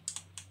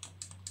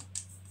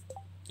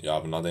 You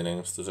have nothing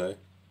else to say?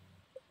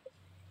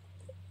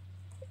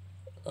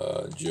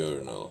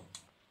 Journal.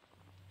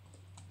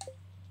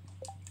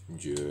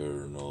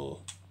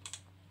 Journal.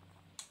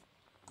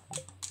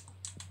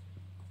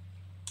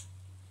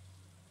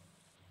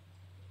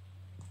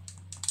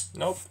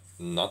 Nope,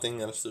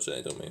 nothing else to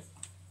say to me.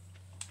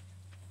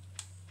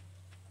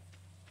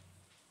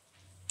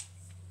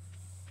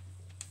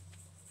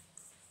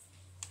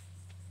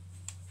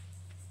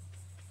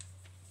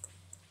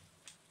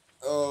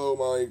 Oh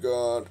my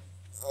god.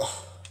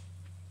 Ugh.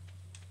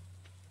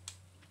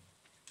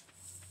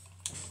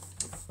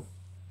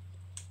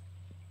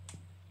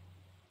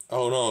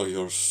 Oh no,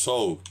 you're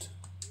soaked.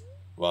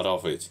 What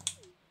of it?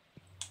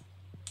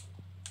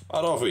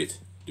 What of it?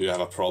 Do you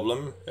have a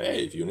problem?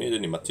 Hey, if you need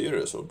any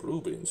materials or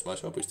blueprints, my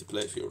shop is the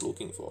place you're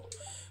looking for.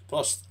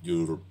 Plus,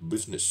 your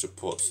business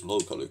supports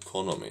local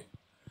economy.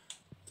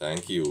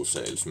 Thank you,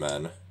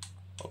 salesman.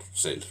 Or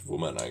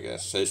saleswoman, I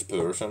guess.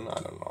 Salesperson? I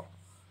don't know.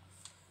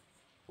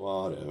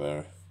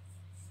 Whatever.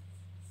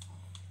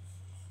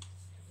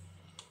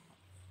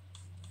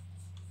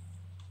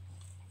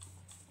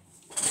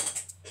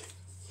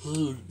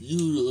 Oh,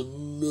 you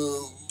don't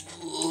know.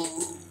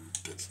 Oh,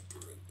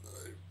 desperate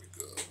I've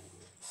become.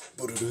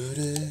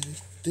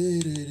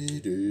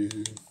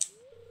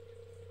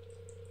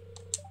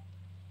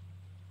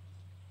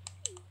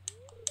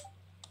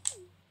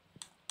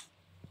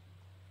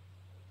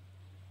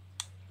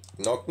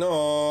 Knock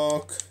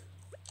knock.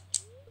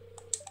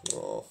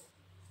 Oh.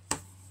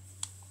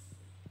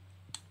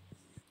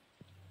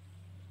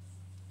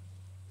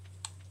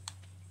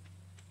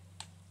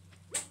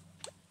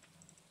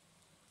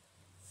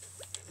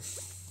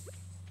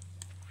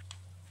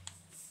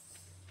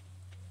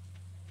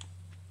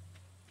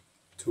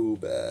 Too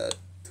bad,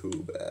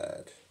 too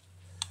bad.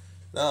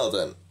 Now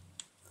then,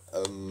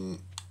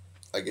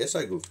 I guess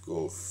I could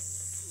go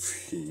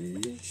fishing.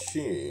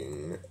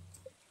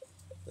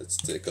 Let's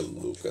take a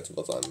look at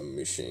what I'm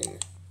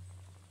missing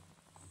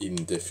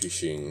in the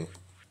fishing.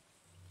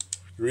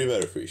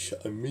 River fish.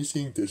 I'm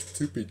missing the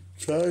stupid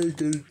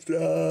tiger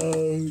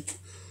trout.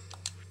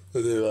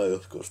 And then I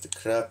of course the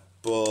crab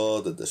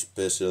pot and the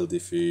specialty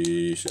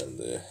fish and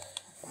the...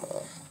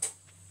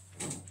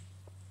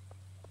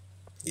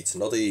 It's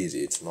not easy,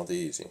 it's not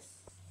easy.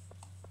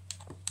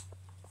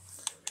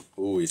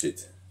 Who is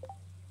it?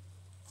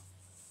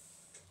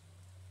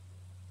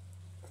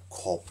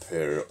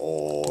 Copper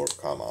ore,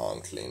 come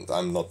on Clint,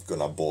 I'm not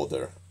gonna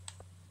bother.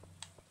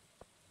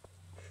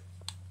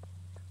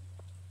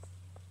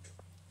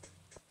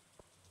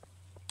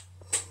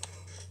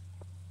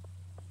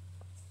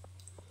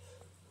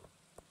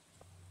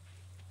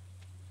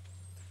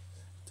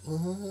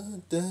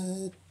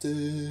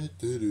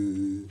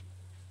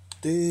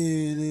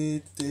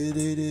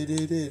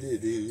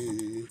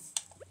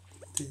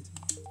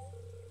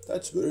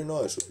 That's very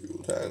nice of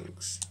you,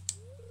 thanks.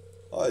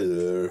 Hi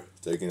there,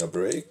 taking a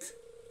break?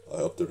 I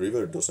hope the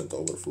river doesn't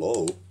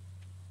overflow.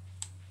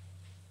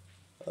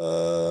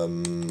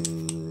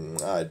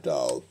 I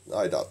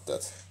doubt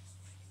that.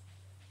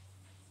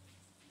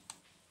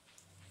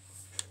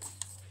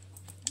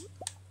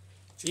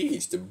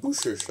 Jeez, the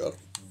bushes are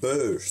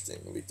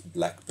bursting with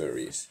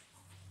blackberries.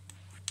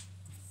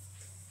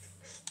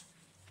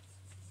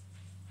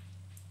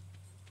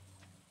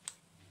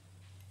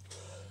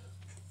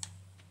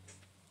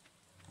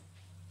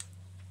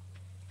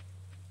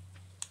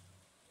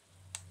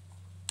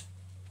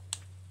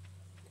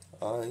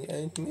 I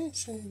ain't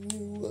missing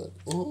you at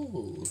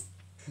all,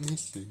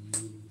 missing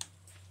you.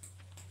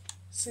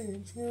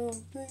 Since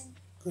you've been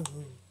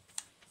gone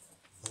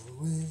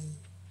away,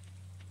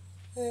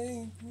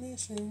 ain't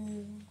missing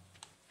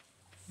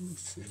you,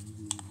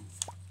 missing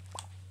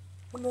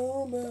you.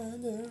 No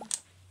matter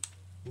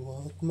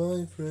what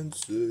my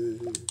friends say.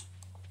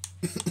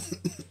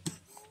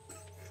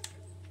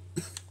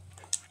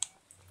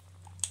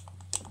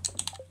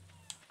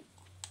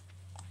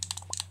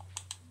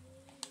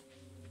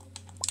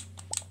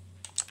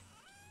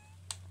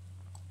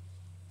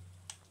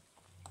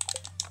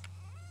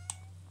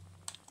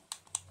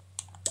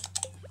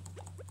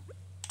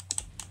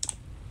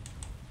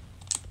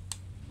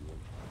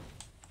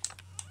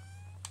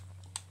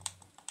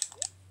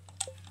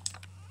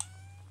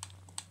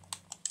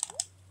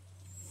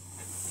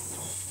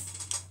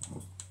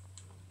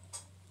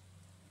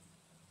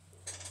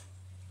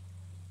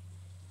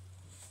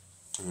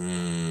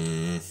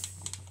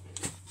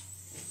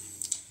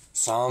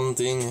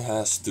 Something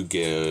has to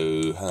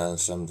go, and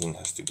something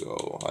has to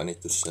go. I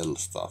need to sell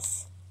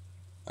stuff.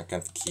 I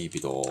can't keep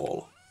it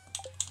all.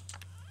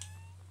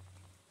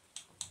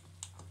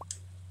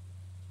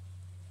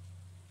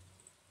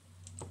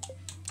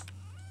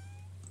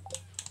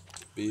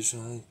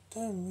 Beside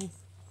them.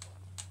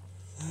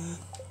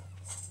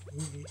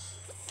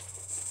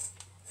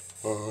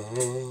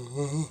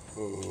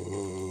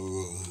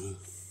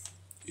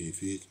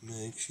 If it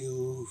makes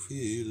you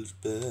feel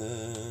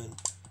bad,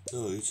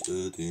 though it's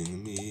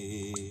hurting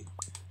me,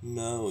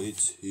 now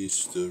it's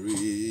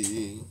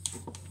history.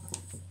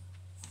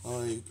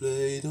 I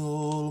played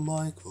all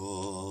my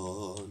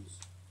cards,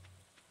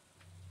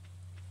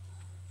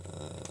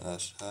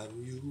 as have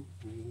you.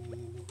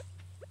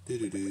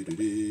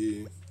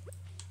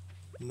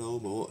 No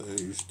more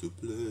ace to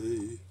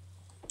play.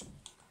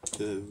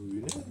 The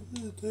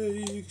winner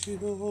takes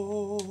it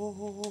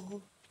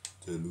all.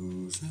 The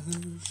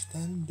loser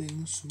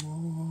standing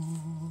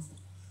small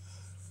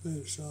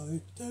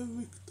beside the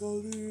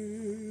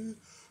victory.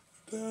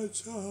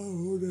 That's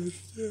how they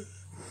stay.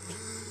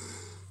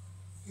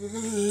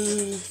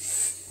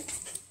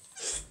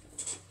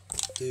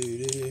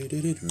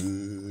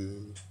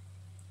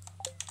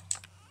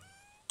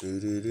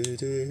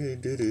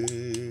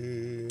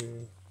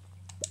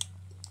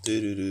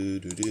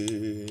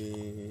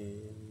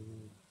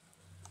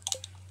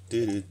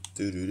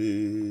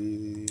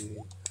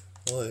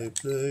 I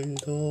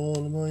played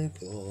all my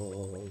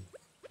cards.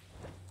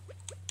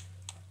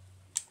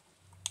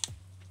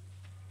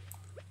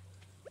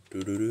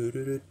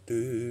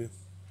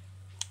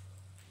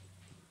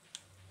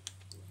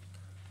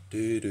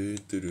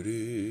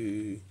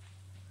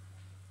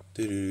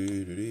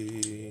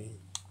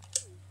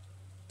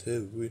 The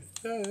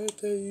winner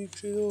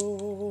takes it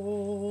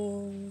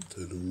all.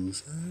 The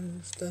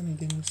loser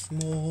standing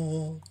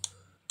small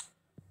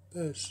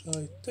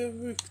beside the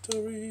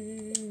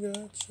victory.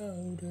 That's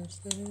how they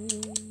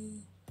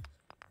stay.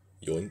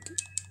 Yoink.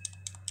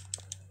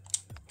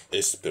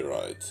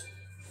 Esperite.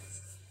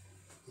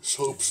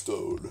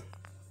 Soapstone.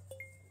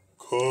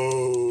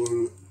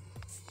 Coal.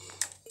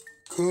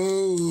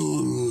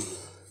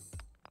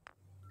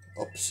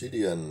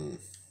 Obsidian.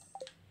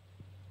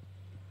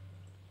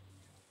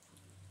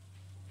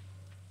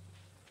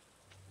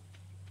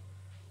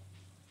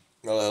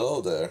 Well,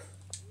 hello there.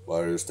 Why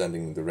are you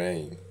standing in the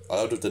rain?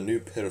 I ordered a new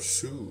pair of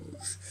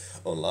shoes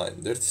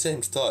online. They're the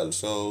same style,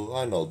 so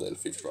I know they'll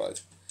fit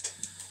right.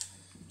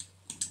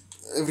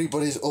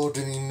 Everybody's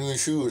ordering new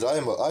shoes.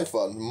 I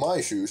found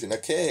my shoes in a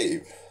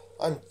cave.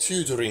 I'm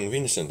tutoring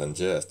Vincent and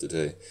Jazz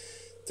today.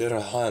 They're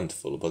a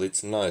handful, but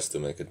it's nice to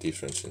make a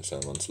difference in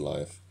someone's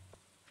life.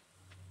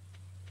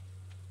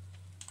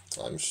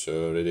 I'm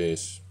sure it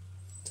is.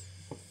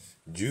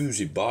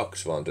 Juicy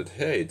Bugs wanted,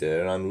 hey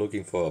there, I'm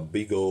looking for a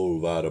big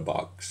old vat of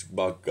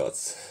bug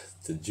guts.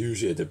 The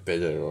juicier the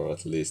better, or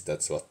at least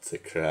that's what the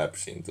crab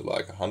seem to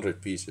like.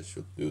 100 pieces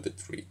should do the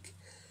trick.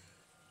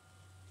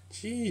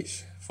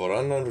 Jeez, for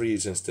unknown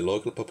reasons, the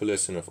local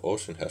population of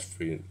ocean has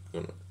free.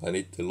 I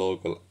need the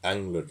local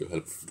angler to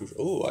help produce.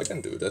 Oh, I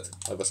can do that.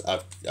 I was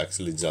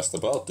actually just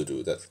about to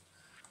do that.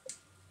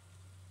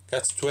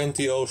 Catch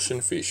 20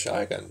 ocean fish.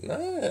 I can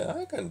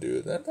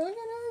do that. I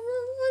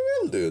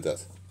will do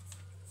that.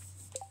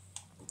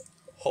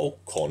 How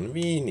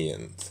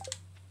convenient.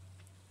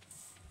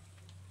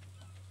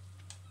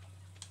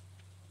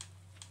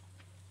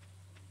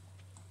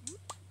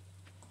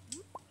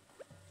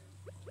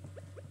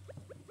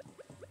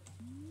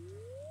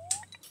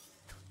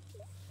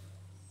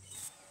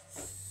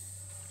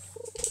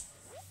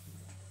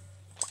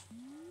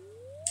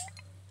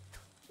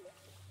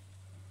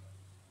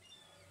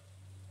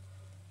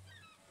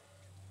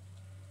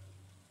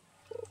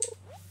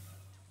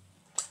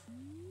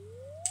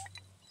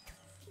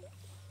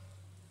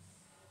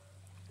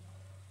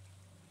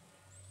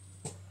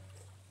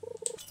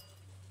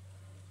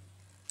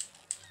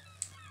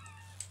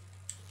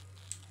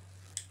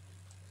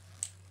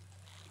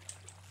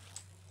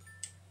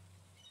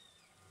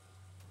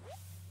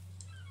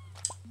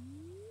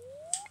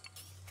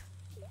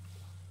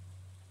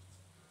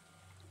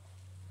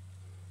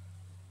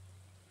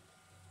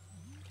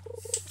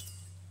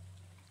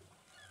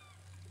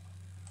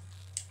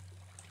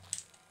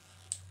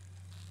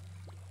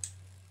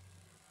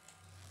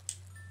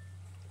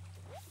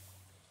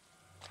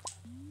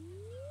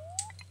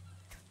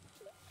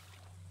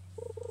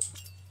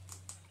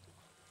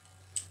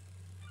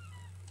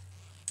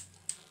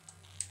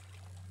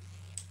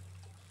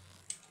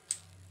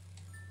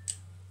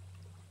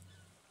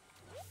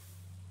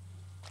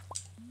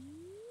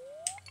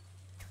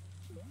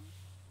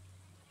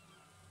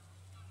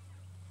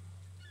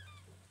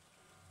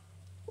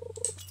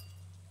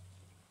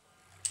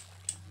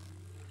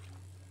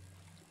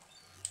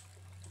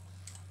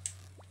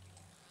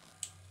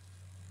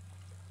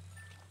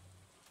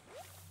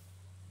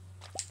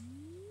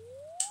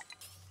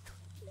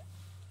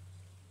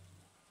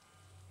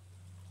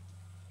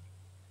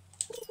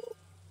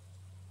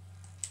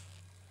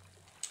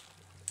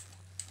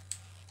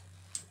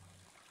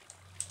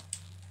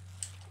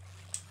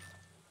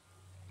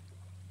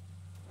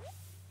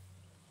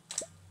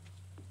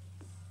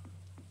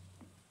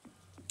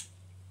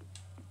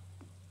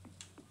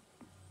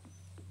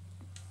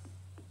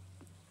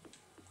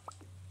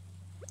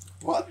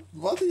 What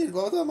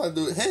am I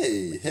doing?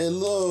 Hey,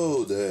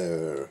 hello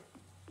there.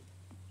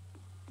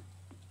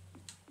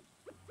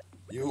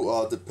 You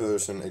are the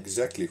person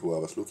exactly who I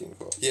was looking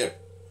for. Here.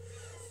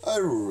 I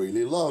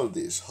really love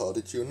this. How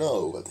did you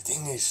know? But the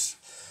thing is,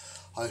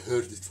 I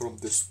heard it from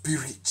the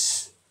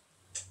spirits.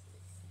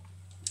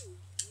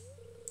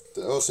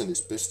 The ocean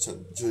is best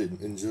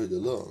enjoyed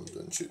alone,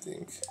 don't you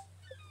think?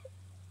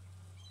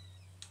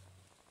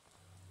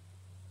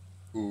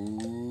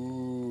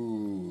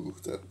 Ooh,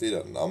 that did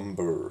a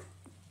number.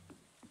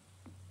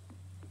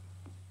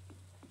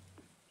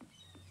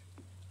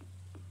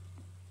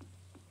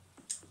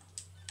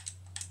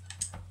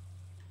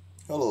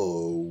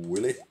 Hello,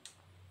 Willie.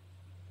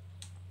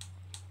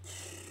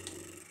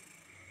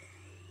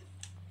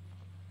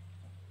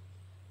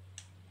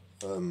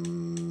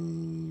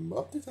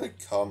 What did I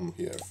come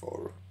here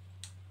for?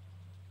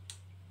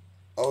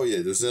 Oh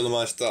yeah, to sell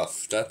my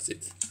stuff, that's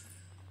it.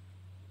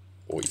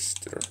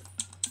 Oyster.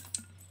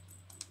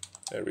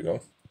 There we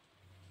go.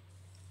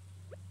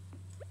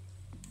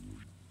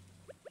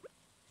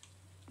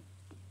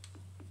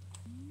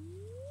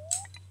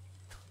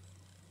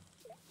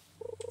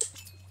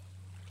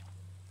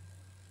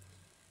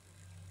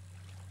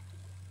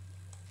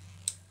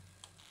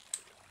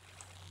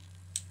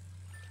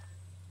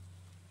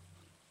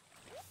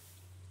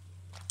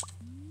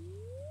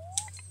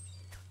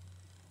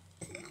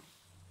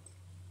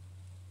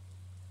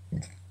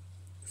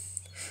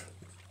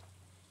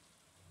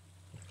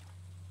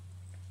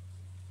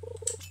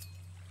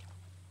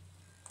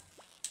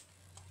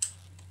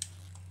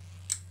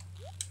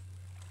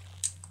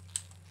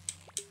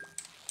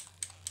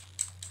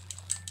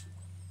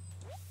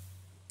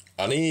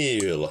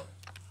 Anil!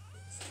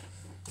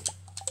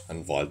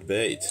 And wild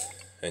bait.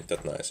 Ain't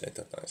that nice, ain't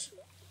that nice.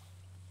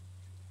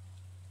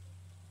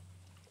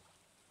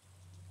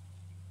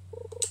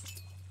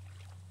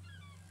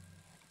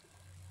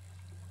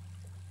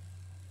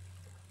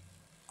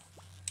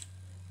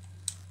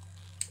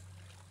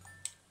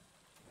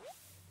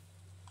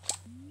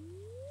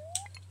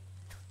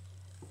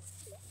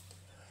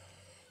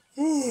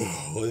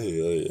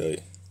 Oi, oi, oi.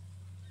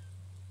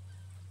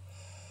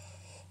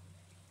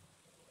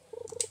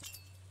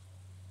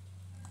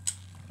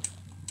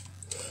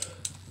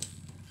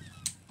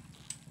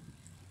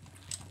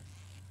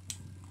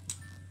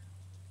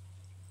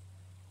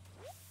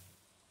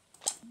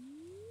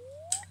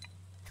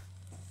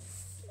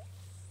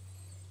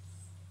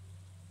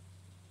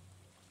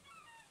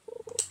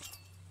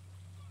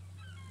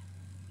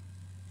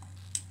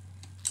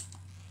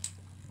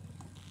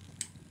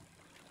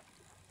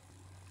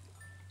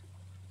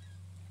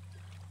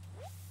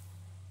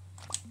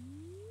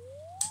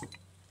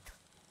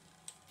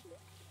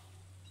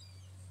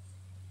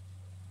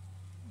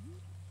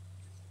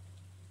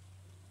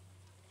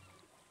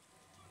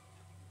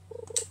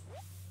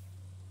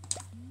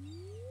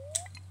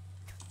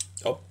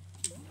 Oh.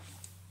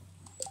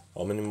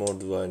 How many more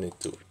do I need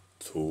to?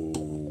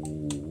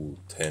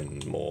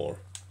 10 more.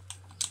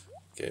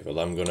 Okay, well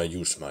I'm gonna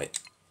use my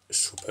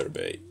super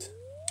bait.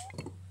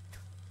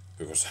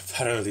 Because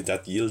apparently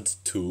that yields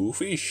 2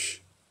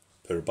 fish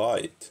per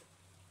bite.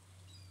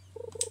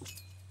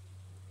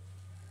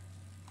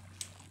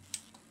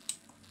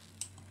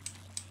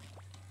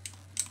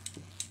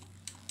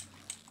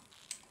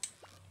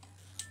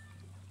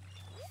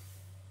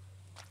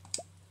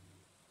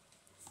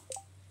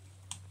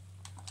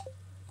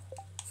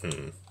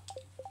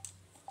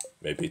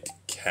 Maybe it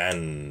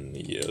can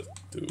yield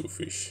 2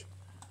 fish.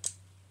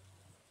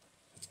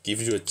 It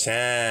gives you a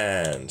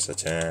chance,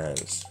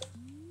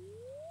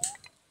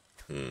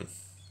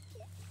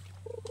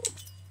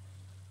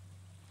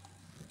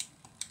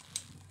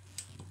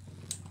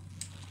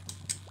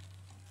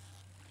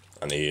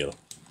 An eel,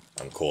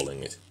 I'm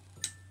calling it.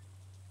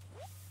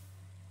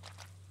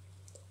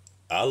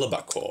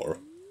 Albacore.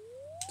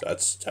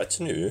 That's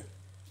new.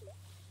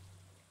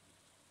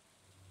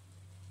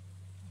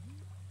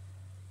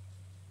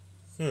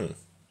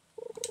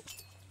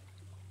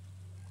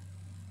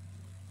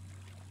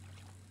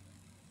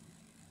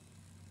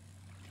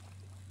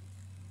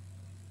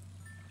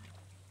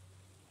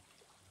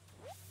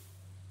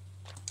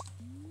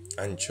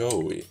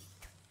 Anchovy.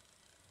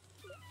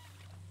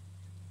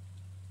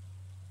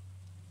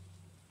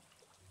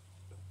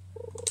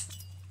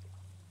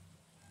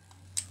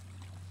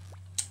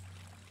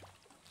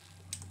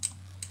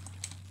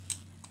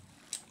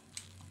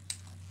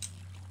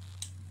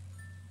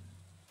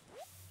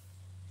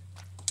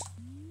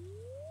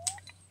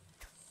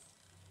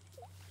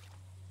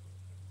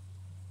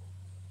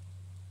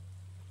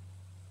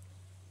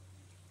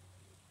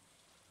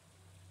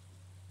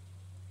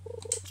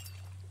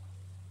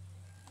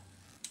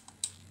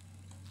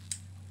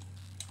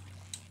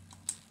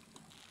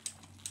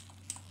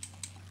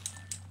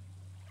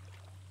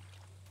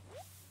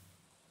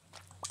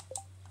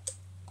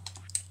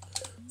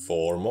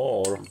 Four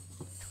more.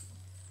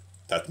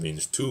 That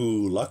means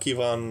 2 lucky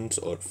ones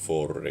or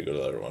 4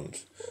 regular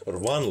ones. Or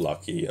 1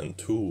 lucky and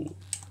 2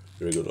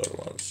 regular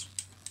ones.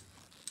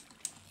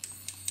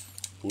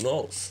 Who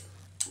knows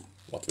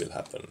what will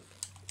happen?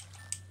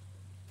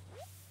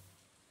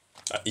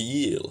 A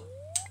eel.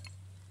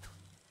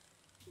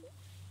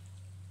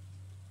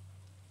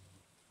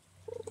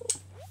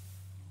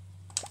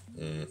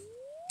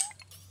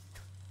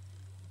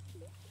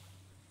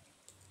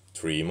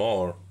 Three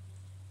more.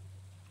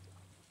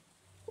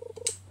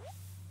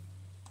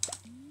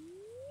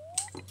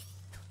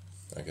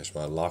 I guess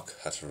my luck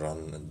has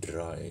run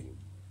dry.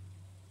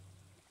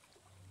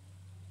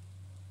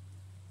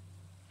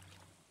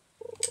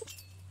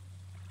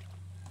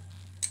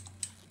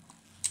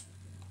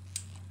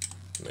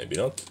 Maybe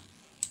not.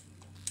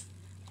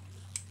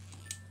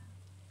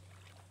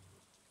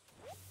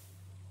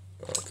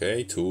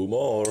 Okay, two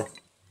more.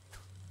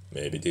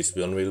 Maybe this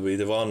one will be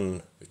the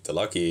one with the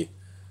lucky.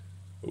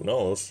 Who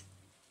knows?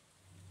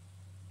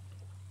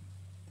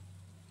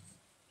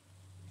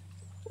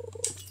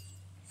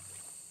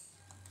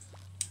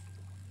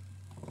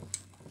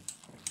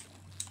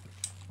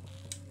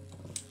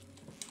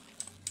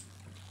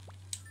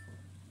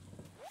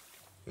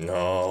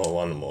 No,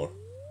 one more.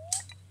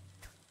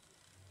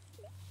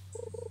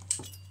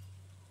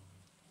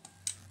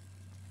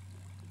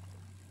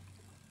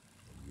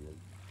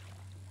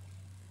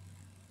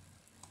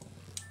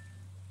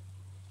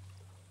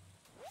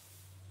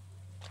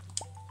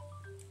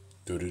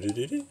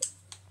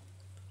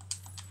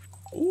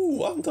 Ooh,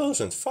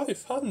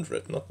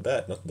 1,500. Not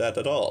bad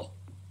at all.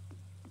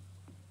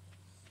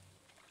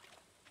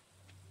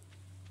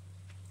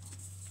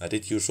 I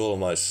did use all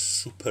my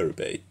super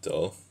bait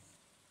though.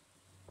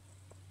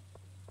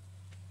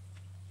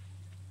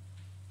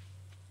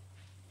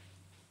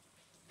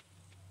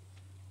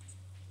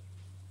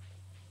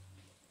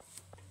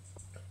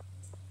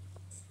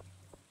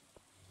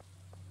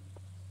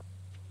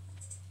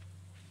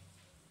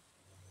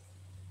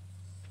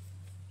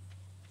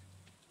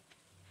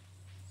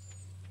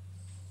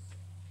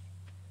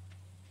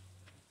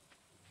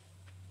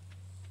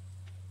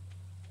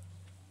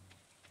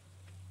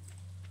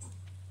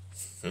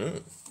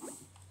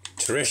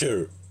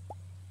 Treasure!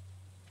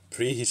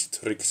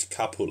 Prehistoric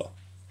scapula.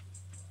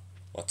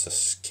 What's a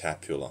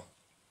scapula?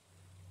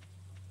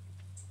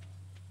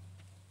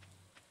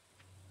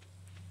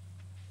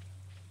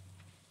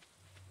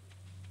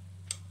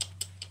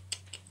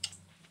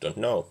 Don't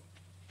know.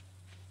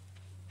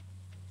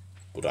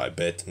 But I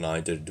bet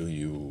neither do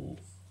you.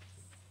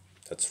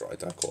 That's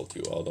right, I called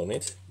you out on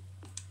it.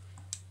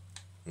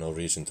 No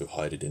reason to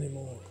hide it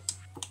anymore.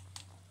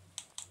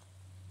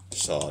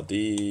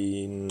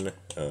 Sardine,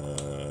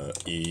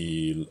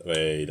 eel,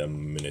 wait a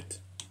minute.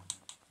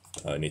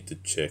 I need to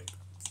check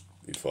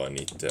if I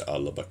need the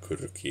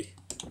albakurki.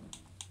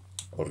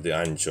 Or the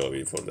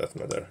anchovy for that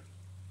matter.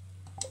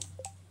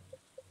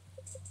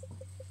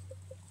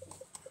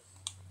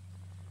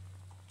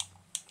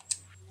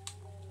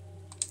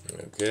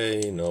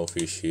 Okay, no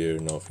fish here,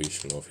 no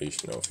fish, no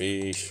fish, no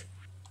fish.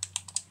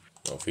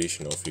 No fish,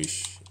 no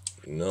fish,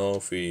 no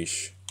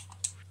fish.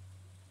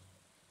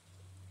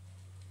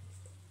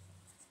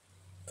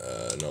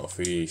 No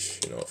fish,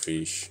 no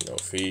fish, no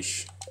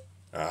fish.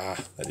 Ah,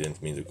 I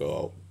didn't mean to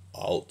go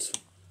out.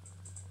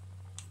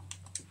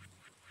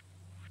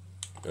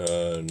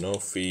 No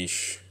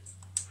fish.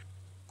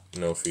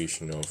 No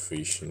fish, no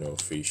fish, no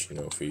fish,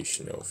 no fish,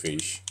 no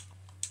fish.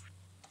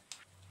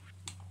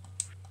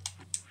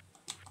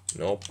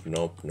 Nope,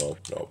 nope, nope,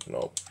 nope,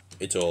 nope.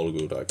 It's all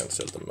good, I can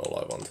sell them all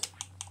I want.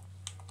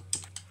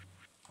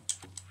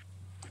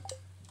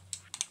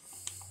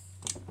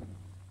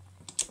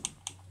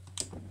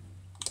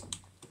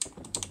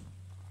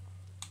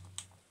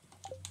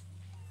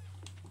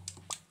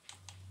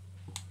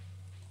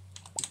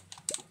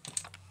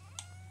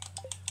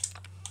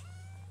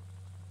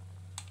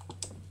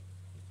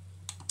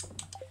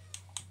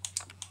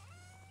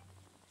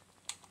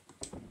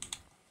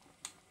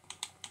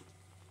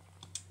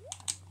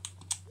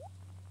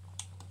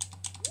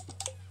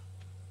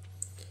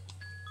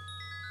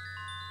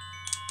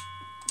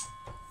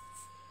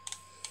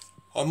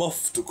 I'm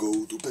off to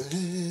go to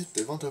bed.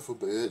 I want to go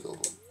to bed.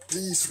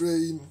 Please,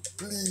 rain.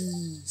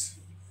 Please.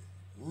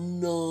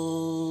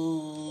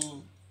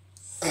 No.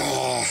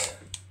 Ah.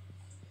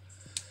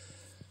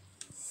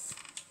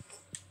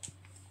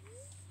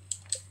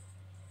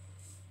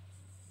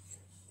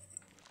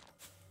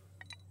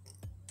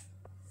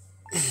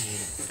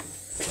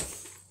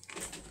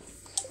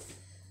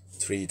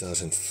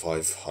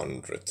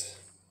 $3,500.